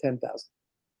one's worth 10,000.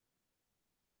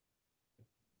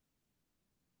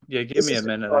 Yeah, give me a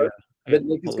minute. That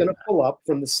Nick is going to pull up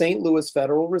from the St. Louis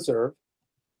Federal Reserve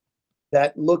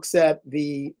that looks at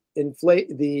the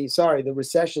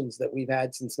recessions that we've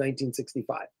had since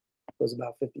 1965. It goes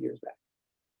about 50 years back.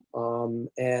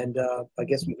 I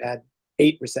guess we've had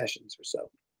 8 recessions or so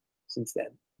since then.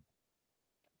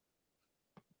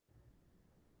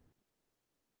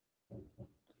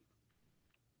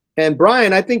 And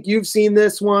Brian, I think you've seen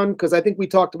this one because I think we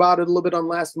talked about it a little bit on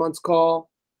last month's call.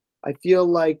 I feel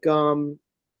like,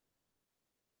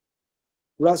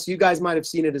 Russ, you guys might have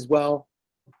seen it as well.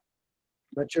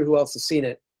 Not sure who else has seen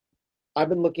it. I've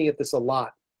been looking at this a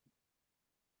lot.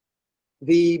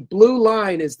 The blue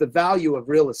line is the value of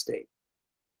real estate.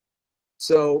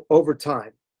 So over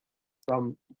time,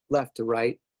 from left to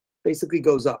right, basically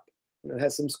goes up. It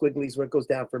has some squigglies where it goes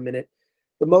down for a minute.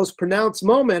 The most pronounced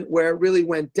moment where it really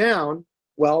went down,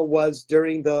 well, was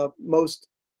during the most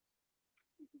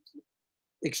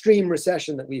extreme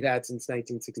recession that we've had since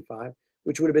 1965,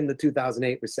 which would have been the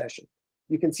 2008 recession.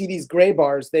 You can see these gray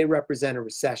bars, they represent a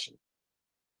recession,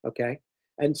 okay?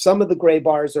 And some of the gray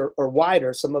bars are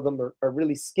wider, some of them are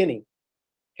really skinny,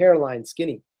 hairline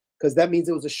skinny, because that means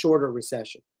it was a shorter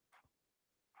recession.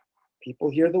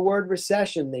 People hear the word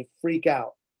recession, they freak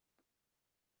out.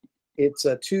 It's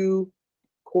a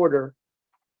 2-quarter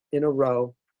in a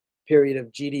row period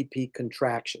of GDP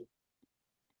contraction.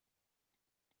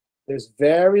 There's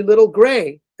very little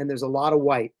gray and there's a lot of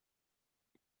white.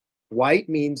 White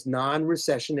means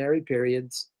non-recessionary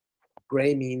periods.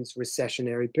 Gray means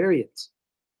recessionary periods.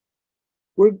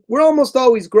 We're almost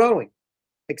always growing,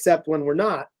 except when we're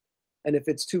not. And if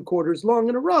it's 2 quarters long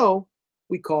in a row,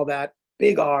 we call that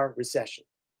big R recession.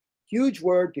 Huge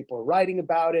word, people are writing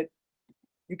about it.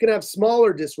 You can have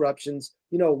smaller disruptions.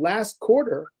 You know, last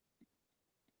quarter,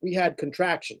 we had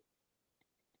contraction.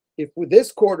 If with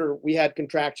this quarter we had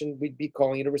contraction, we'd be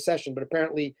calling it a recession. But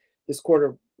apparently this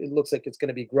quarter, it looks like it's going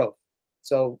to be growth.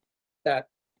 So that's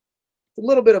a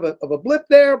little bit of a blip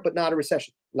there, but not a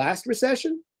recession. Last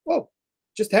recession, whoa,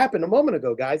 just happened a moment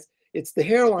ago, guys. It's the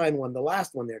hairline one, the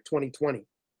last one there, 2020.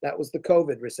 That was the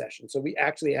COVID recession. So we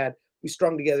actually we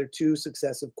strung together 2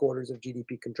 successive quarters of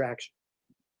GDP contraction.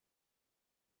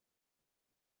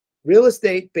 Real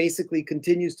estate basically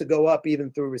continues to go up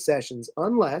even through recessions,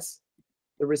 unless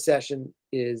the recession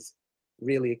is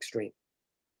really extreme.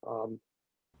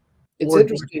 It's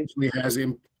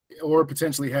interesting.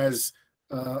 Potentially has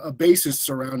a basis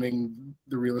surrounding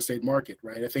the real estate market,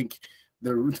 right? I think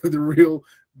the real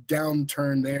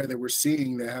downturn there that we're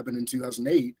seeing that happened in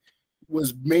 2008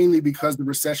 was mainly because the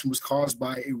recession was caused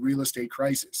by a real estate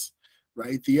crisis,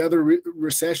 right? The other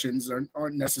recessions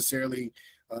aren't necessarily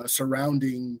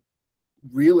surrounding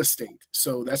real estate.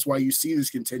 So that's why you see this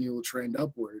continual trend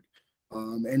upward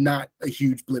and not a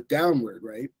huge blip downward,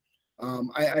 right?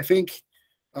 I think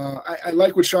I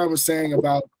like what Sean was saying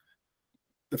about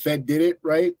the Fed did it,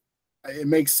 right? It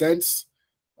makes sense.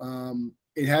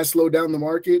 It has slowed down the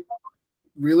market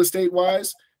real estate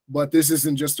wise, but this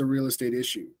isn't just a real estate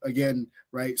issue again,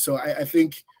 right? So I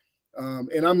think,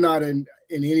 and I'm not in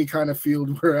any kind of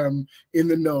field where I'm in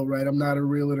the know, right? I'm not a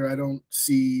realtor. I don't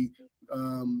see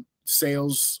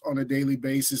sales on a daily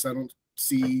basis. I don't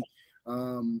see,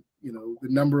 the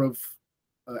number of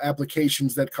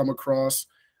applications that come across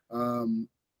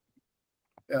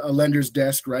a lender's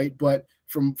desk, right? But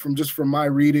from my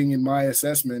reading and my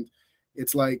assessment,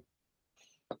 it's like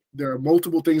there are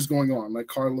multiple things going on. Like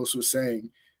Carlos was saying,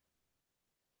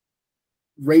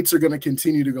 rates are going to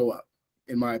continue to go up,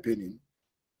 in my opinion.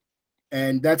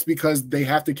 And that's because they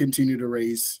have to continue to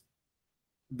raise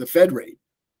the Fed rate.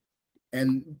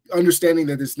 And understanding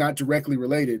that it's not directly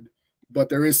related, but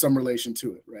there is some relation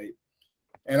to it, right?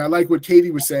 And I like what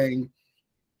Katie was saying.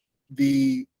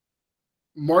 The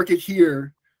market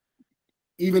here,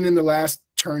 even in the last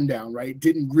turn down, right,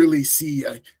 didn't really see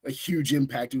a huge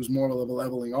impact. It was more of a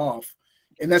leveling off.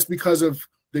 And that's because of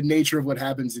the nature of what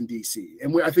happens in DC.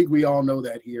 And I think we all know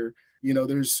that here. You know,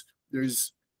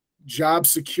 there's job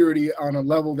security on a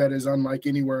level that is unlike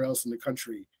anywhere else in the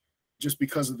country just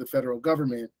because of the federal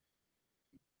government.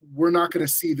 We're not going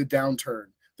to see the downturn.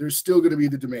 There's still going to be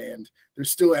the demand. There's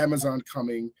still Amazon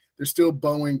coming. There's still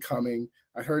Boeing coming.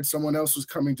 I heard someone else was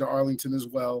coming to Arlington as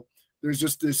well. There's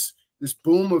just this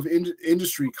boom of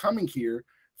industry coming here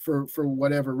for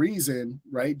whatever reason,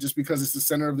 right? Just because it's the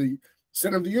center of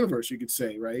the universe, you could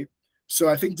say, right? So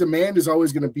I think demand is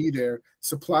always going to be there.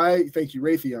 Supply, thank you,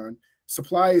 Raytheon.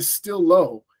 Supply is still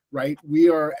low, right? We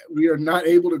are not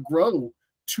able to grow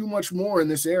too much more in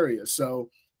this area. So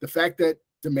the fact that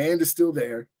demand is still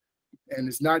there and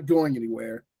it's not going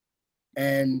anywhere,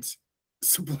 and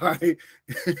supply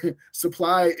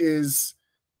is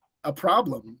a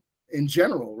problem in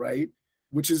general, right?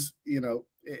 Which is,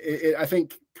 I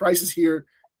think prices here,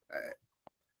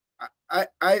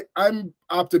 I'm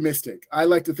optimistic. I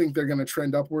like to think they're going to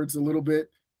trend upwards a little bit,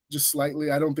 just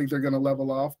slightly. I don't think they're going to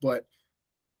level off, but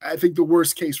I think the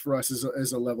worst case for us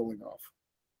is a leveling off.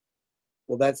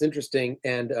 Well, that's interesting,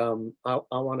 and I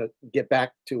want to get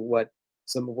back to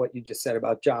some of what you just said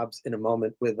about jobs in a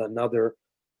moment with another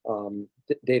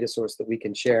data source that we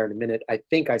can share in a minute. I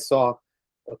think I saw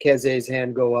Okeze's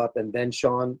hand go up, and then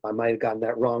Sean. I might have gotten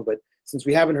that wrong, but since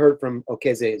we haven't heard from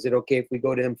Okeze, is it okay if we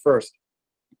go to him first?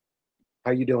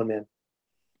 How you doing, man?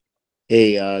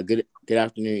 Hey, good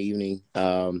afternoon, evening.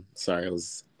 Sorry, I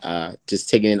was just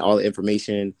taking in all the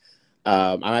information.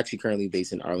 I'm actually currently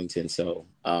based in Arlington, so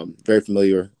very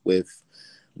familiar with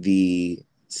the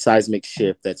seismic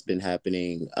shift that's been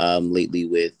happening lately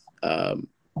with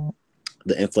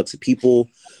the influx of people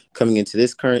coming into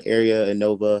this current area in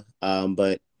Nova.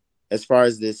 But as far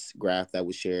as this graph that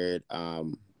was shared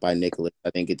by Nicholas, I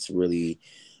think it's really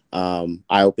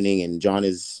eye-opening. And John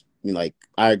is, I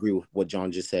agree with what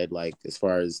John just said. Like, as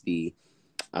far as the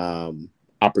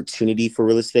opportunity for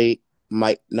real estate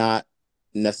might not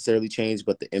necessarily change,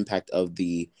 but the impact of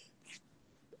the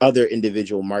other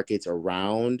individual markets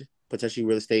around potentially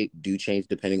real estate do change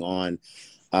depending on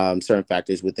certain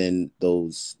factors within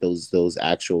those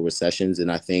actual recessions.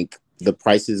 And I think the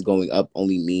prices going up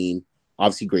only mean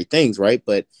obviously great things, right?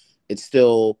 But it's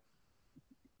still,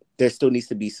 there still needs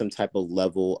to be some type of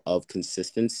level of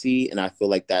consistency. And I feel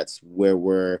like that's where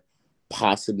we're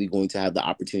possibly going to have the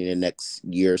opportunity in the next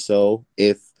year or so,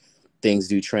 if things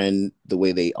do trend the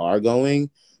way they are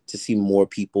going, to see more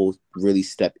people really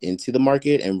step into the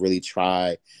market and really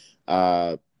try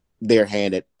their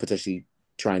hand at potentially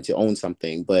trying to own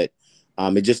something. But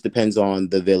it just depends on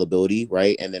the availability,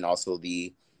 right? And then also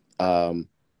the type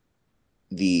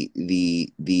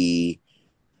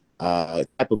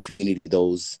of community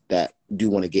those that do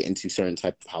want to get into certain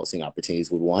type of housing opportunities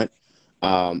would want.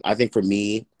 I think for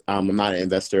me, I'm not an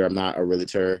investor. I'm not a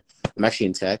realtor. I'm actually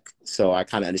in tech, so I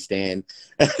kind of understand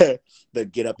the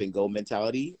get up and go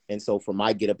mentality. And so for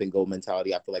my get up and go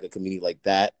mentality, I feel like a community like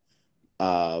that,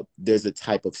 there's a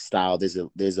type of style. There's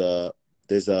a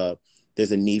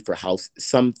need for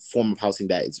some form of housing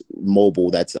that is mobile,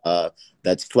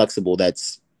 that's flexible,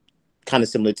 that's kind of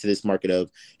similar to this market of,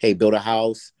 hey, build a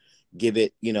house, give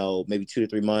it, maybe 2 to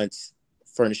 3 months,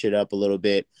 furnish it up a little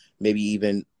bit, maybe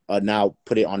even now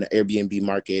put it on the Airbnb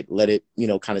market, let it,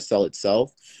 kind of sell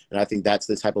itself. And I think that's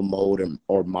the type of mode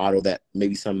or model that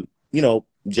maybe some,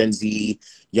 Gen Z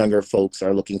younger folks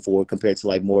are looking for, compared to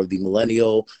like more of the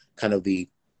millennial, kind of the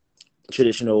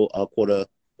traditional quote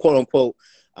unquote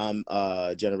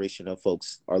generation of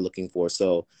folks are looking for.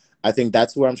 So I think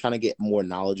that's where I'm trying to get more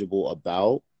knowledgeable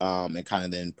about, and kind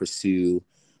of then pursue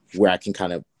where I can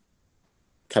kind of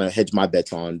hedge my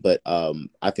bets on. But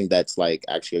I think that's like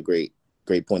actually a great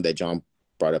point that John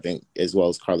brought up, and as well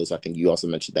as Carlos, I think you also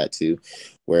mentioned that too,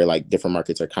 where like different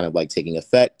markets are kind of like taking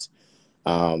effect.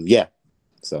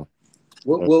 So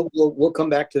we'll come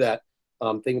back to that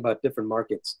thing about different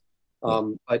markets.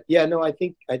 But yeah, no, I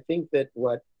think that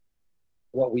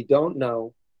what we don't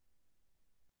know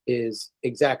is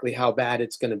exactly how bad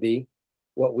it's going to be.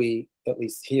 What we, at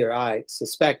least here, I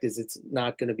suspect, is it's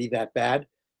not going to be that bad.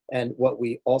 And what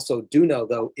we also do know,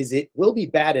 though, is it will be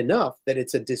bad enough that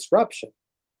it's a disruption.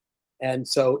 And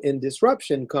so in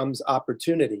disruption comes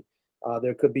opportunity.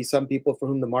 There could be some people for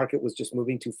whom the market was just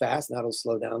moving too fast, and that'll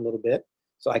slow down a little bit,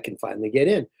 so I can finally get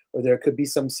in. Or there could be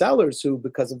some sellers who,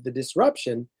 because of the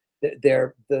disruption,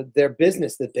 their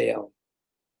business that they own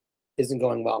isn't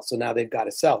going well, so now they've got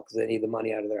to sell because they need the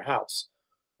money out of their house.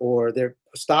 Or their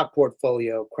stock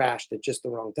portfolio crashed at just the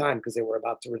wrong time because they were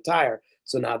about to retire,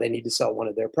 so now they need to sell one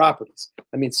of their properties.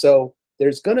 I mean, so there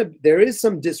is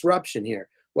some disruption here.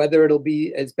 Whether it'll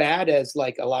be as bad as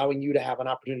like allowing you to have an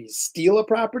opportunity to steal a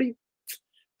property,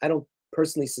 I don't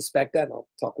personally suspect that. And I'll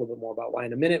talk a little bit more about why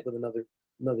in a minute with another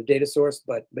data source.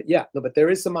 But yeah, no, but there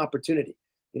is some opportunity.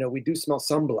 We do smell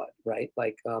some blood, right?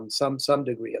 Like some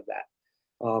degree of that.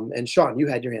 And Sean, you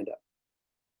had your hand up.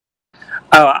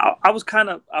 I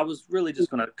was really just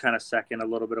going to kind of second a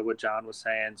little bit of what John was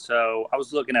saying. So I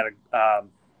was looking at a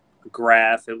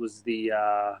graph. It was the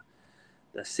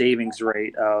savings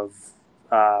rate of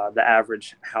the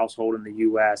average household in the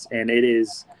U.S. and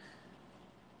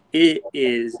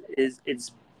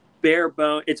it's bare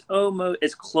bone.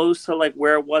 It's close to like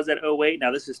where it was at 08.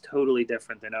 Now this is totally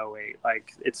different than 08.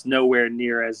 Like it's nowhere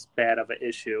near as bad of an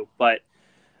issue. But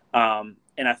and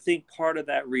I think part of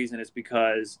that reason is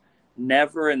because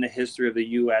never in the history of the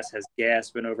U.S. has gas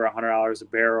been over $100 a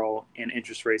barrel and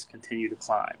interest rates continue to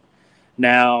climb.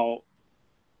 Now,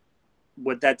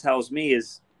 what that tells me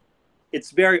is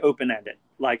it's very open-ended.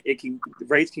 Like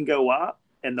rates can go up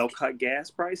and they'll cut gas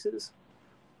prices,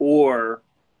 or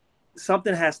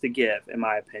something has to give, in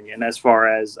my opinion, as far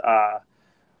as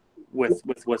with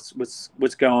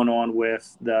what's going on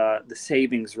with the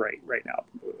savings rate right now.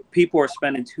 People are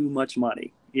spending too much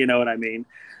money. You know what I mean?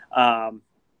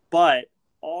 But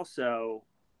also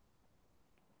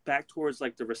back towards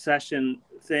like the recession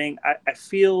thing, I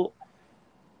feel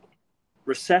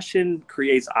recession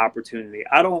creates opportunity.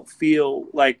 I don't feel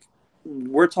like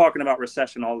we're talking about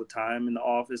recession all the time in the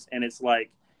office, and it's like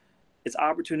it's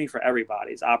opportunity for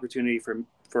everybody. It's opportunity for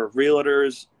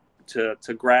realtors to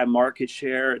grab market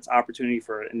share. It's opportunity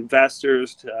for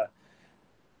investors to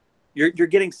you're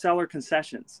getting seller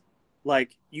concessions.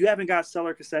 Like you haven't got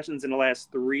seller concessions in the last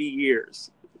 3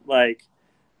 years. Like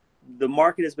the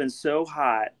market has been so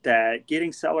hot that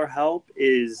getting seller help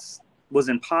was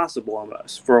impossible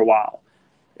almost for a while.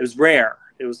 It was rare.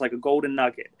 It was like a golden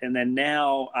nugget. And then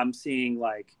now I'm seeing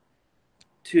like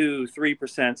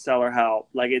 2-3% seller help.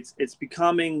 Like it's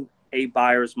becoming a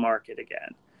buyer's market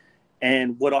again.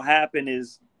 And what'll happen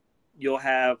is you'll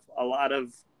have a lot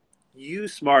of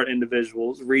smart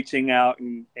individuals reaching out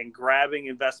and grabbing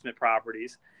investment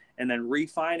properties and then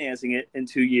refinancing it in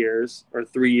 2 years or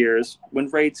 3 years when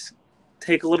rates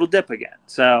take a little dip again.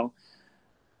 So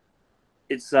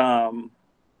it's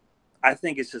I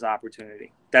think it's just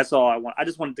opportunity. That's all I want. I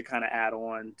just wanted to kind of add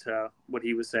on to what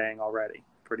he was saying already,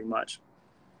 pretty much.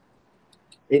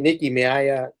 Hey, Nikki, may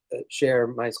I share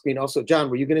my screen also? John,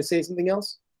 were you going to say something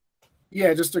else?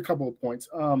 Yeah, just a couple of points.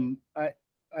 One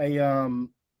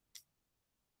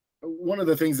of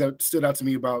the things that stood out to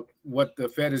me about what the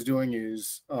Fed is doing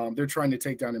is they're trying to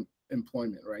take down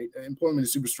employment, right? Employment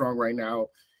is super strong right now.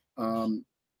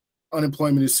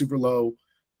 Unemployment is super low.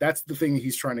 That's the thing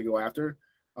he's trying to go after.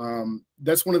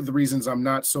 That's one of the reasons I'm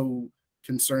not so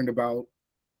concerned about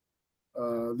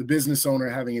the business owner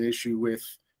having an issue with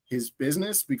his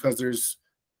business, because there's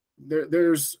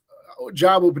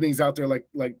job openings out there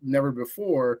like never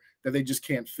before that they just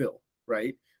can't fill,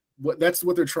 right? That's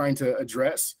what they're trying to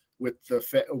address with the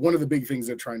Fed. One of the big things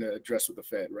they're trying to address with the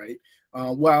Fed, right?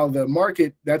 While the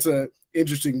market, that's a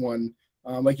interesting one.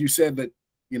 Like you said, that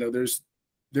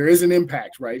there is an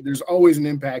impact, right? There's always an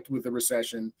impact with a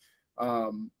recession.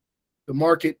 The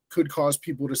market could cause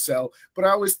people to sell, but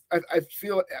I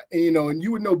feel, and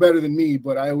you would know better than me,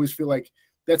 but I always feel like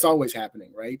that's always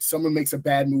happening, right? Someone makes a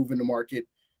bad move in the market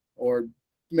or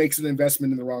makes an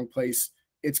investment in the wrong place.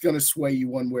 It's going to sway you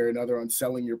one way or another on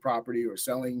selling your property or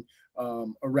selling a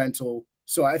rental.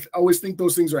 So I always think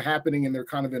those things are happening and they're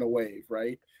kind of in a wave,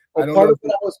 right? Well,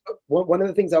 one of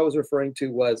the things I was referring to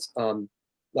was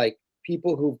like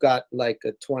people who've got like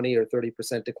a 20 or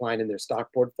 30% decline in their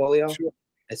stock portfolio, sure,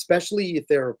 especially if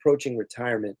they're approaching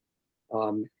retirement.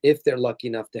 If they're lucky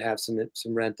enough to have some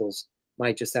rentals,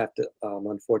 might just have to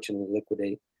unfortunately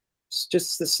liquidate. It's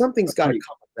just something's got to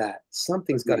come with that.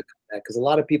 Something's got to come with that, because a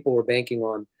lot of people were banking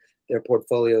on their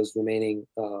portfolios remaining,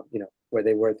 where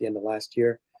they were at the end of last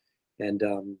year, and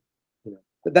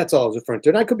but that's all I was referring to.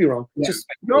 And I could be wrong. Yeah.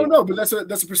 No, but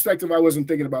that's a perspective I wasn't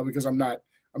thinking about, because I'm not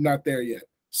there yet.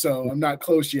 So I'm not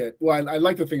close yet. Well, I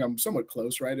like to think I'm somewhat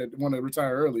close, right? I want to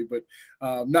retire early, but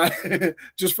not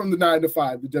just from the 9 to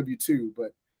 5, the W-2.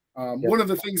 But one of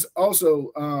the things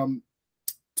also,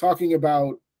 talking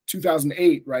about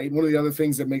 2008, right? One of the other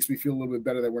things that makes me feel a little bit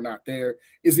better that we're not there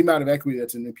is the amount of equity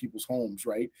that's in people's homes,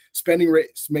 right? Spending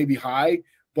rates may be high,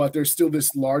 but there's still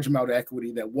this large amount of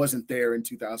equity that wasn't there in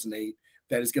 2008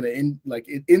 that is going to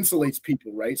it insulates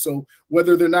people, right? So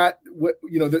whether they're not,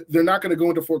 they're not going to go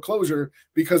into foreclosure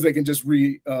because they can just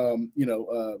refinance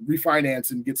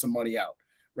and get some money out,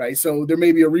 right? So there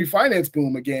may be a refinance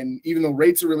boom again, even though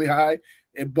rates are really high,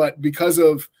 but because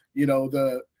of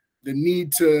the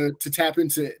need to tap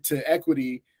into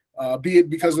equity, be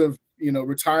it because of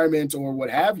retirement or what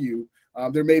have you,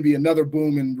 There may be another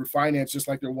boom in refinance, just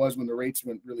like there was when the rates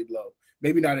went really low.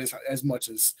 Maybe not as much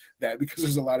as that, because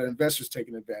there's a lot of investors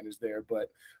taking advantage there. But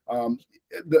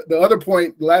the other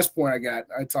point, the last point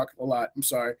I talk a lot. I'm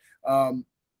sorry.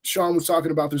 Sean was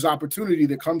talking about there's opportunity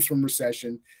that comes from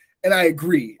recession. And I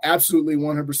agree, absolutely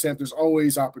 100%. There's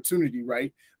always opportunity,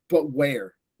 right? But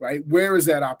where, right? Where is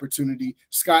that opportunity?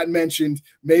 Scott mentioned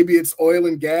maybe it's oil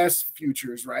and gas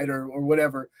futures, right? Or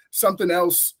whatever. Something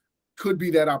else could be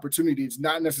that opportunity. It's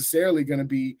not necessarily going to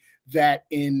be that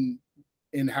in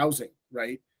housing,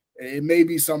 right? It may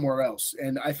be somewhere else.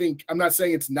 And I think, I'm not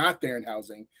saying it's not there in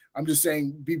housing. I'm just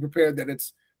saying be prepared that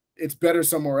it's better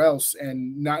somewhere else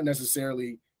and not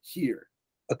necessarily here.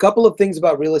 A couple of things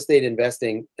about real estate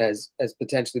investing as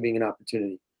potentially being an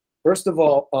opportunity. First of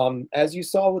all, as you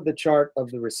saw with the chart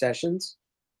of the recessions,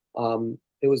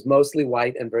 it was mostly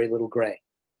white and very little gray,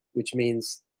 which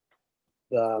means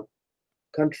the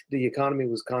economy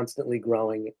was constantly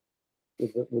growing,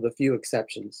 with a few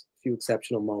exceptions, a few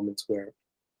exceptional moments where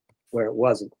it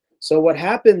wasn't. So what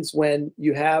happens when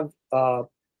you have,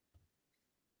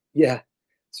 yeah,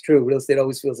 it's true. Real estate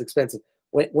always feels expensive.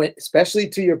 When especially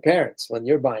to your parents when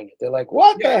you're buying it, they're like,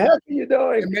 "What the heck are you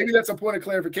doing?" And maybe that's a point of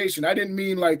clarification. I didn't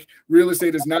mean like real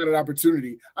estate is not an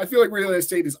opportunity. I feel like real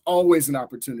estate is always an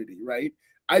opportunity, right?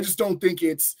 I just don't think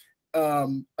it's a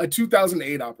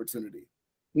 2008 opportunity.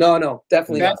 No,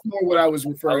 definitely That's not. more what I was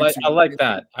referring to. I like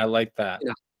that. I like that.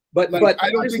 Yeah. But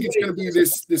I don't think it's going to be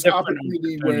this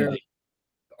opportunity where a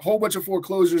whole bunch of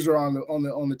foreclosures are on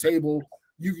the table.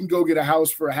 You can go get a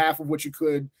house for half of what you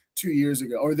could 2 years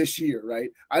ago or this year, right?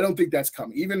 I don't think that's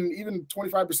coming. Even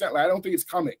 25%. I don't think it's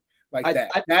coming like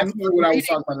that. That's more what I was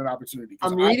talking about, an opportunity.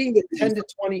 I'm reading the 10 to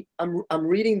 20. I'm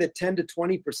reading that 10 to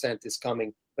 20% is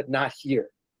coming, but not here.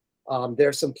 There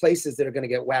are some places that are going to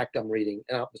get whacked. I'm reading,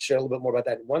 and I'll share a little bit more about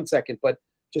that in 1 second. But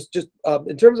just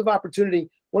in terms of opportunity,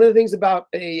 one of the things about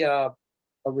a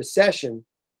recession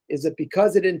is that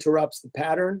because it interrupts the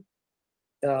pattern,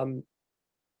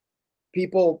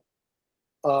 people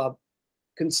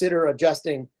consider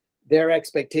adjusting their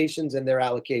expectations and their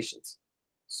allocations.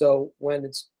 So when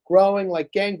it's growing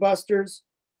like gangbusters,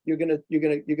 you're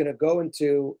gonna go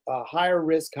into a higher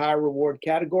risk, higher reward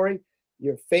category.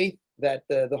 Your faith that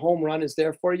the home run is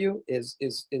there for you is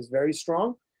very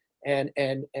strong, and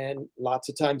lots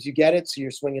of times you get it, so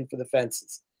you're swinging for the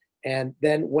fences. And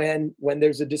then when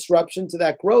there's a disruption to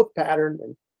that growth pattern,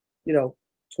 and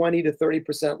 20 to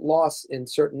 30% loss in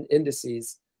certain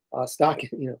indices,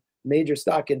 major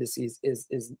stock indices is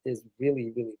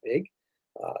really, really big.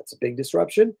 It's a big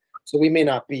disruption. So we may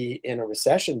not be in a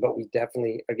recession, but we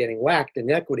definitely are getting whacked in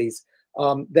equities.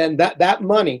 Then that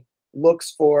money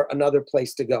looks for another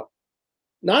place to go.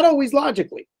 Not always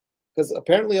logically, because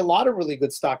apparently a lot of really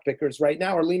good stock pickers right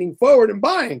now are leaning forward and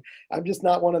buying. I'm just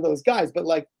not one of those guys, but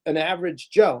like an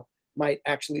average Joe might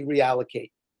actually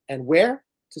reallocate. And where?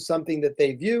 To something that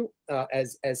they view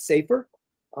as safer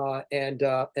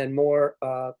and more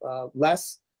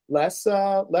less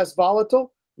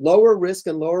volatile, lower risk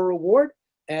and lower reward.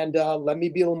 And let me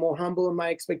be a little more humble in my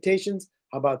expectations.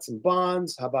 How about some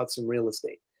bonds? How about some real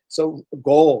estate? So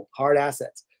gold, hard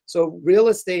assets. So real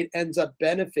estate ends up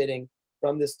benefiting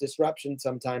from this disruption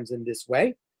sometimes in this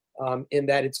way, in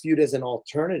that it's viewed as an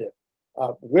alternative.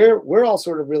 We're all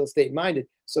sort of real estate minded.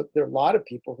 So there are a lot of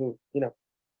people who,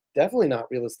 definitely not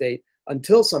real estate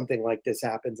until something like this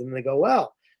happens. And they go,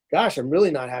 well, gosh, I'm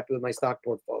really not happy with my stock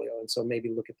portfolio. And so maybe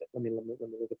look at that. Let me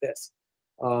look at this.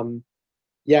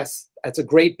 Yes, that's a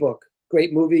great book,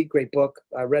 great movie, great book.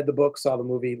 I read the book, saw the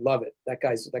movie, love it. That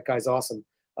guy's awesome.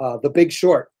 The Big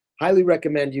Short, highly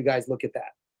recommend you guys look at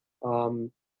that.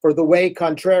 For the way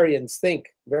contrarians think,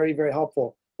 very, very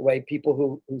helpful. The way people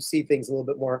who see things a little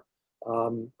bit more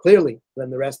clearly than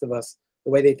the rest of us,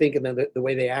 the way they think and then the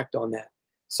way they act on that.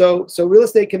 So real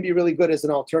estate can be really good as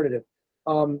an alternative.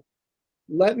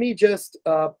 Let me just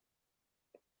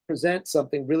present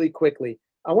something really quickly.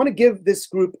 I want to give this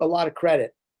group a lot of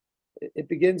credit. It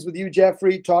begins with you,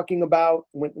 Jeffrey, talking about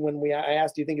I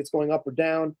asked, do you think it's going up or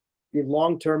down? Your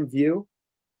long-term view.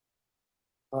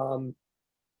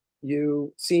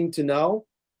 You seem to know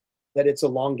that it's a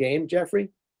long game, Jeffrey.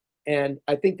 And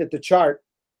I think that the chart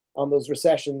on those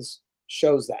recessions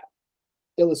shows that,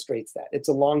 illustrates that. It's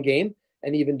a long game.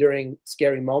 And even during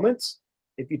scary moments,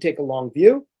 if you take a long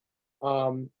view,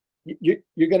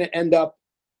 you're going to end up.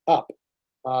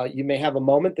 You may have a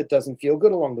moment that doesn't feel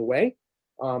good along the way.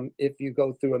 If you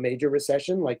go through a major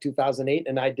recession like 2008,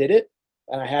 and I did it,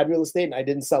 and I had real estate, and I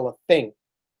didn't sell a thing.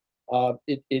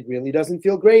 It really doesn't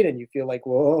feel great, and you feel like,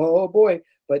 whoa, boy,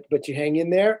 but you hang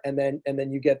in there, and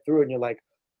then you get through, and you're like,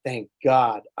 thank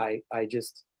God, I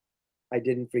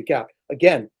didn't freak out.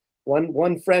 again,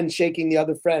 one friend shaking the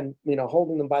other friend,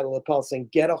 holding them by the lapel, saying,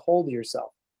 "Get a hold of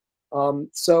yourself."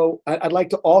 So I'd like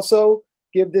to also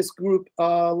give this group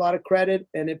a lot of credit,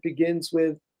 and it begins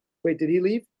with, wait, did he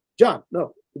leave? John?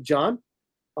 No, John,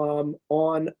 on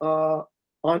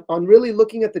really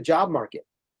looking at the job market.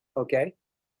 Okay.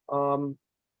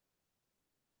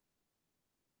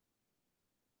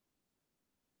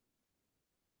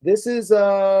 This is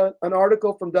an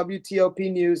article from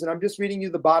WTOP News, and I'm just reading you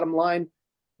the bottom line,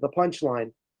 the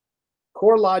punchline.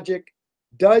 CoreLogic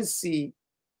does see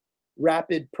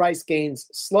rapid price gains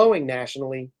slowing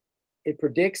nationally. It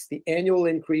predicts the annual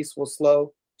increase will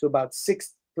slow to about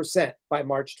 6% by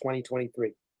March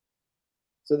 2023.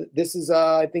 So this is,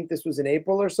 I think this was in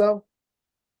April or so.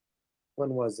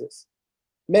 When was this?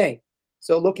 May.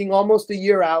 So looking almost a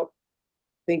year out,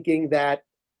 thinking that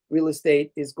real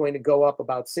estate is going to go up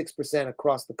about 6%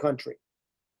 across the country.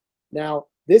 Now,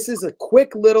 this is a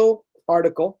quick little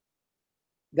article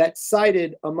that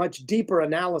cited a much deeper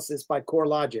analysis by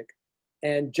CoreLogic.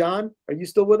 And John, are you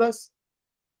still with us?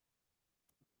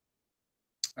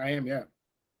 I am, yeah.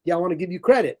 Yeah, I want to give you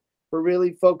credit for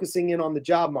really focusing in on the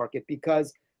job market,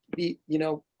 because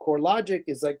CoreLogic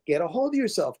is like, get a hold of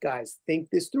yourself, guys. Think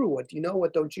this through. What do you know?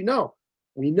 What don't you know?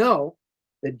 We know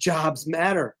that jobs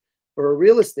matter for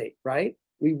real estate, right?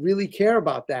 We really care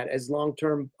about that as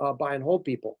long-term buy and hold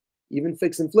people, even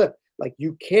fix and flip. Like,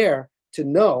 you care to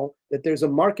know that there's a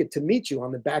market to meet you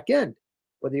on the back end,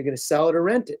 whether you're going to sell it or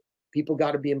rent it. People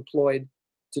got to be employed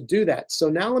to do that. So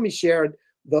now let me share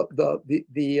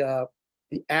the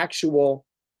actual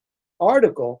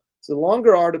article. It's a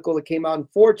longer article that came out in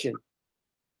Fortune.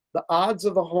 The odds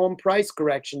of a home price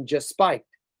correction just spiked.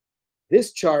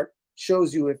 This chart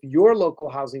shows you if your local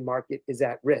housing market is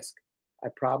at risk. I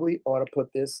probably ought to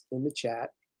put this in the chat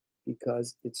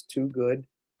because it's too good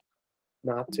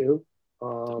not to.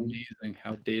 Amazing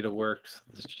how data works.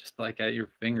 It's just like at your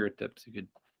fingertips. You could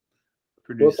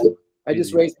produce. Whoops, I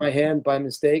just raised my hand by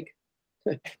mistake.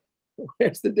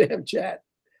 Where's the damn chat?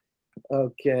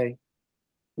 Okay.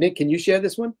 Nick, can you share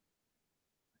this one?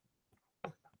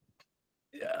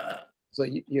 Yeah. So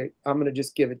I'm going to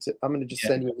just give it to, I'm going to just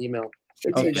send you an email.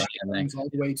 It's all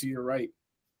the way to your right.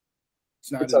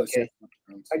 It's not. It's okay.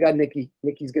 I got Nikki.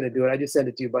 Nikki's going to do it. I just sent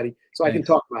it to you, buddy, so I can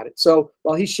talk about it. So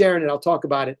while he's sharing it, I'll talk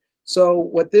about it. So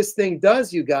what this thing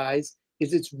does, you guys,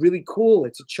 is it's really cool.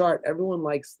 It's a chart. Everyone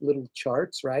likes little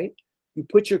charts, right? You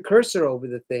put your cursor over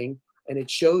the thing, and it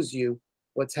shows you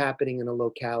what's happening in a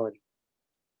locality.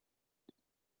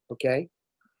 Okay?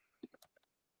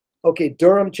 Okay,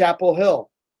 Durham, Chapel Hill.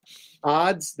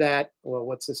 Odds that, well,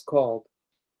 what's this called?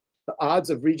 The odds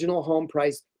of regional home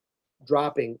prices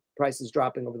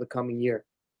dropping over the coming year.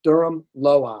 Durham,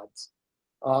 low odds.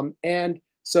 And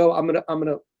so I'm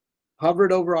gonna hover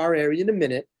it over our area in a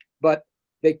minute, but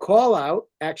they call out,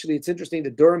 actually it's interesting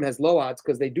that Durham has low odds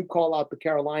because they do call out the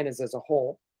Carolinas as a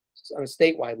whole on a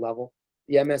statewide level.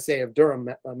 The MSA of Durham,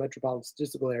 Metropolitan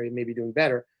Statistical Area, may be doing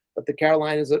better, but the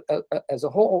Carolinas as a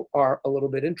whole are a little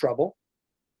bit in trouble.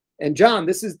 And John,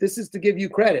 this is to give you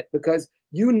credit because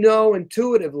you know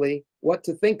intuitively what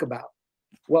to think about.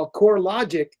 Well,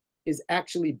 CoreLogic is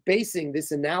actually basing this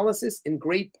analysis in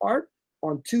great part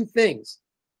on two things: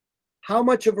 how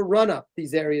much of a run-up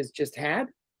these areas just had,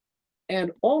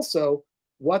 and also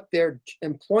what their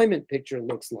employment picture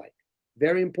looks like.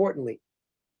 Very importantly,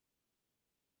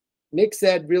 Nick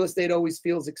said real estate always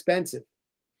feels expensive.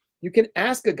 You can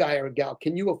ask a guy or a gal,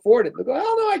 can you afford it? They'll go,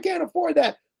 oh, no, I can't afford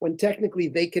that, when technically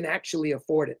they can actually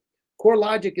afford it.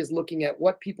 CoreLogic is looking at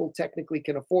what people technically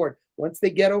can afford. Once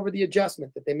they get over the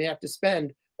adjustment that they may have to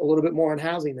spend a little bit more on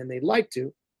housing than they'd like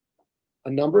to, a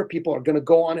number of people are going to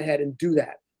go on ahead and do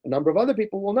that. A number of other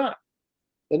people will not.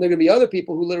 Then there are going to be other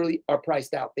people who literally are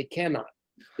priced out. They cannot.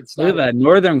 Look at that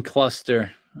northern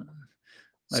cluster.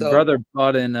 My brother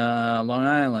bought in Long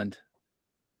Island.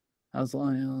 How's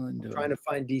Long Island doing? Trying to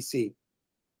find DC.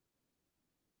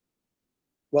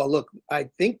 Well, look, I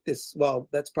think this, well,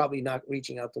 that's probably not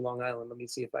reaching out to Long Island. Let me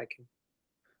see if I can.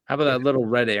 How about that little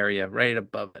red area right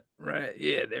above it? Right.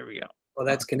 Yeah, there we go. Well,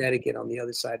 that's Connecticut on the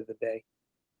other side of the bay.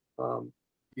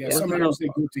 Yeah, some areas they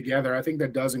group together. I think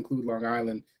that does include Long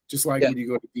Island. Just like when you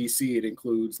go to DC, it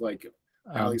includes like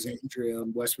Alexandria,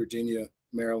 West Virginia,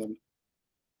 Maryland.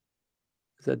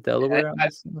 Is that Delaware?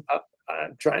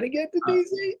 I'm trying to get to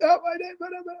DC. Oh,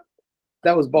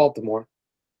 that was Baltimore.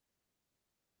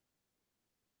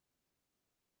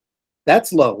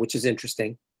 That's low, which is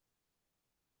interesting.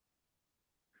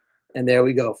 And there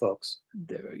we go, folks.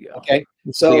 There we go. Okay,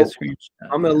 so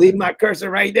I'm going to leave my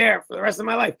cursor right there for the rest of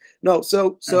my life. No,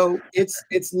 so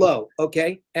it's low,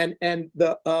 okay, and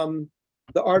the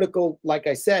the article, like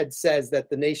I said, says that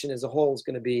the nation as a whole is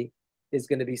going to be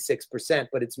 6%,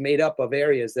 but it's made up of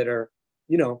areas that are,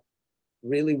 you know,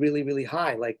 really, really, really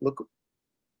high. Like look,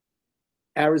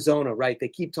 Arizona, right? They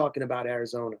keep talking about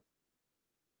Arizona.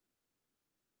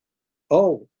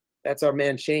 Oh, that's our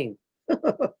man Shane.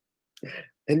 And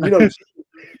you know,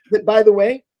 by the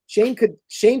way, Shane could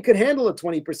handle a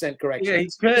 20% correction. Yeah, he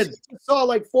could. He saw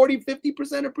like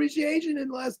 40-50% appreciation in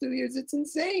the last 2 years. It's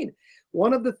insane.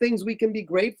 One of the things we can be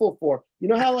grateful for, you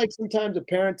know how like sometimes a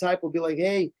parent type will be like,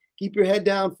 hey, keep your head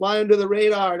down, fly under the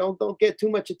radar, don't get too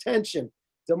much attention.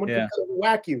 Someone could come and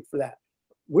whack you for that.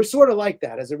 We're sort of like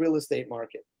that as a real estate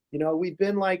market. You know, we've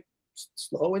been like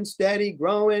slow and steady,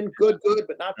 growing, good,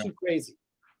 but not too crazy.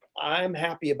 I'm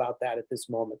happy about that at this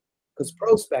moment because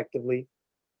prospectively,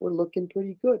 we're looking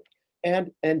pretty good.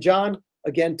 And John,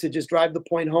 again, to just drive the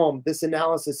point home, this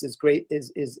analysis is great,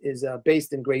 is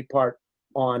based in great part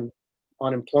on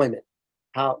employment,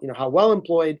 how well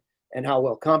employed and how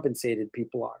well compensated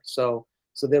people are. So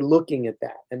they're looking at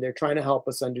that and they're trying to help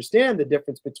us understand the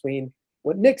difference between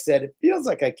what Nick said, it feels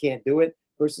like I can't do it,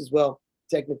 versus, well,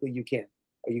 technically you can.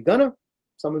 Are you gonna?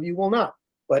 Some of you will not,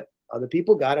 but other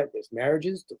people got it. There's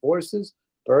marriages, divorces,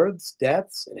 births,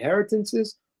 deaths,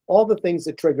 inheritances, all the things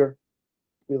that trigger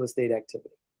real estate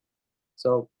activity.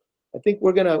 So I think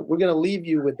we're gonna leave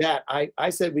you with that. I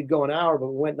said we'd go an hour, but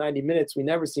we went 90 minutes. We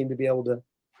never seem to be able to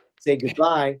say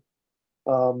goodbye.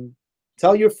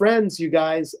 Tell your friends, you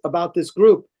guys, about this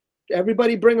group.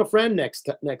 Everybody bring a friend next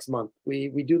month.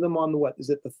 We do them on the, what is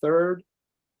it, the third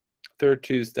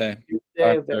Tuesday,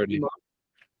 of every month,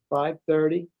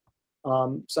 5:30.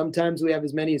 Sometimes we have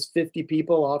as many as 50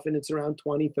 people. Often it's around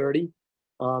 20, 30.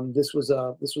 This was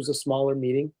a smaller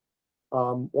meeting.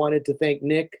 Wanted to thank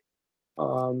Nick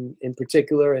in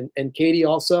particular and Katie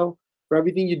also for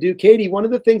everything you do. Katie, one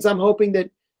of the things I'm hoping that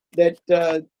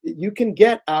you can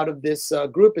get out of this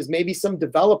group is maybe some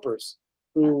developers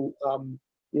who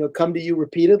come to you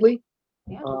repeatedly,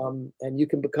 and you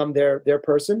can become their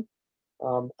person.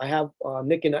 I have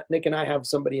Nick and I have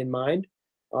somebody in mind,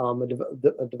 a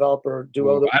developer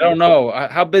duo. I don't know.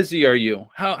 How busy are you?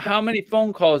 How many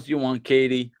phone calls you want,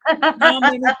 Katie? How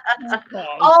many phone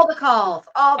calls? All the calls.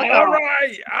 All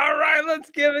right. Let's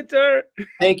give it to her.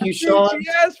 Thank you, Sean. She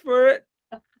asked for it.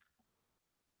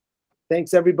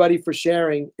 Thanks everybody for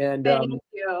sharing. And thank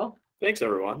you. Thanks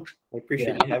everyone. I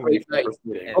appreciate you having me for the first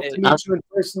meeting. Hope to meet you in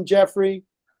person, Jeffrey.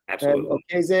 Absolutely.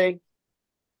 And Okeze.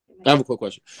 I have a quick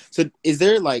question. So is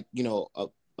there like, a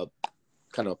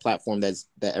kind of a platform that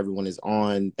everyone is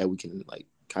on that we can like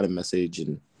kind of message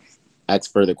and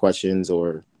ask further questions,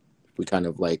 or we kind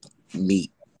of like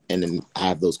meet and then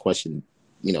have those questions,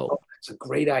 Oh, that's a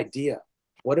great idea.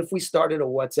 What if we started a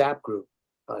WhatsApp group,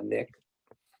 Nick?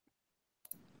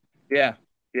 Yeah,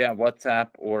 WhatsApp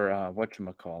or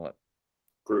whatchamacallit.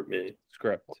 Group me.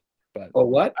 Script. But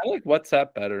what? I like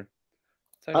WhatsApp better.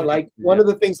 I like one of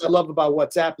the things I love about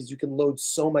WhatsApp is you can load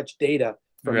so much data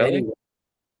from anywhere.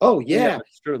 Oh yeah,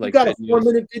 it's true. You got a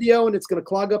 4-minute video and it's going to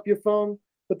clog up your phone.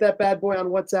 Put that bad boy on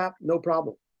WhatsApp, no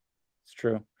problem. It's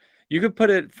true. You could put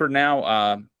it for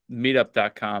now,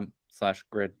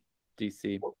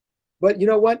 meetup.com/griddc. But you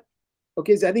know what?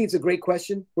 Okay, so I think it's a great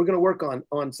question. We're going to work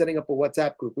on setting up a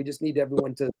WhatsApp group. We just need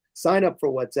everyone to sign up for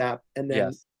WhatsApp and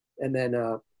then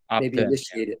maybe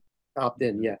initiate it. Opt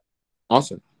in, yeah.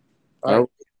 Awesome. All right.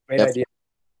 Great idea.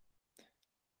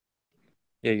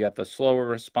 Yeah, you got the slower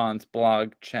response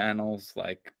blog channels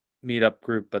like meetup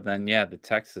group, but then the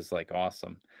text is like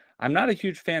awesome. I'm not a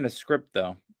huge fan of script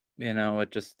though.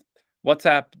 It just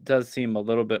WhatsApp does seem a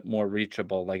little bit more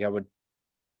reachable. Like I would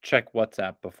check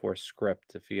WhatsApp before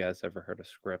script if you guys ever heard of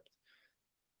script.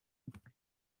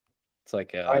 It's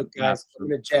like a all right, guys. I'm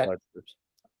gonna chat. All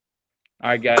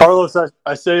right, guys. Carlos,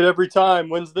 I say it every time.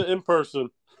 When's the in-person?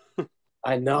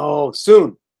 I know.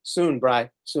 Soon, Bri.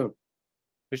 Soon.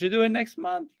 We should do it next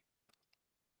month.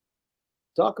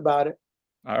 Talk about it.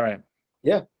 All right.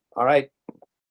 Yeah. All right.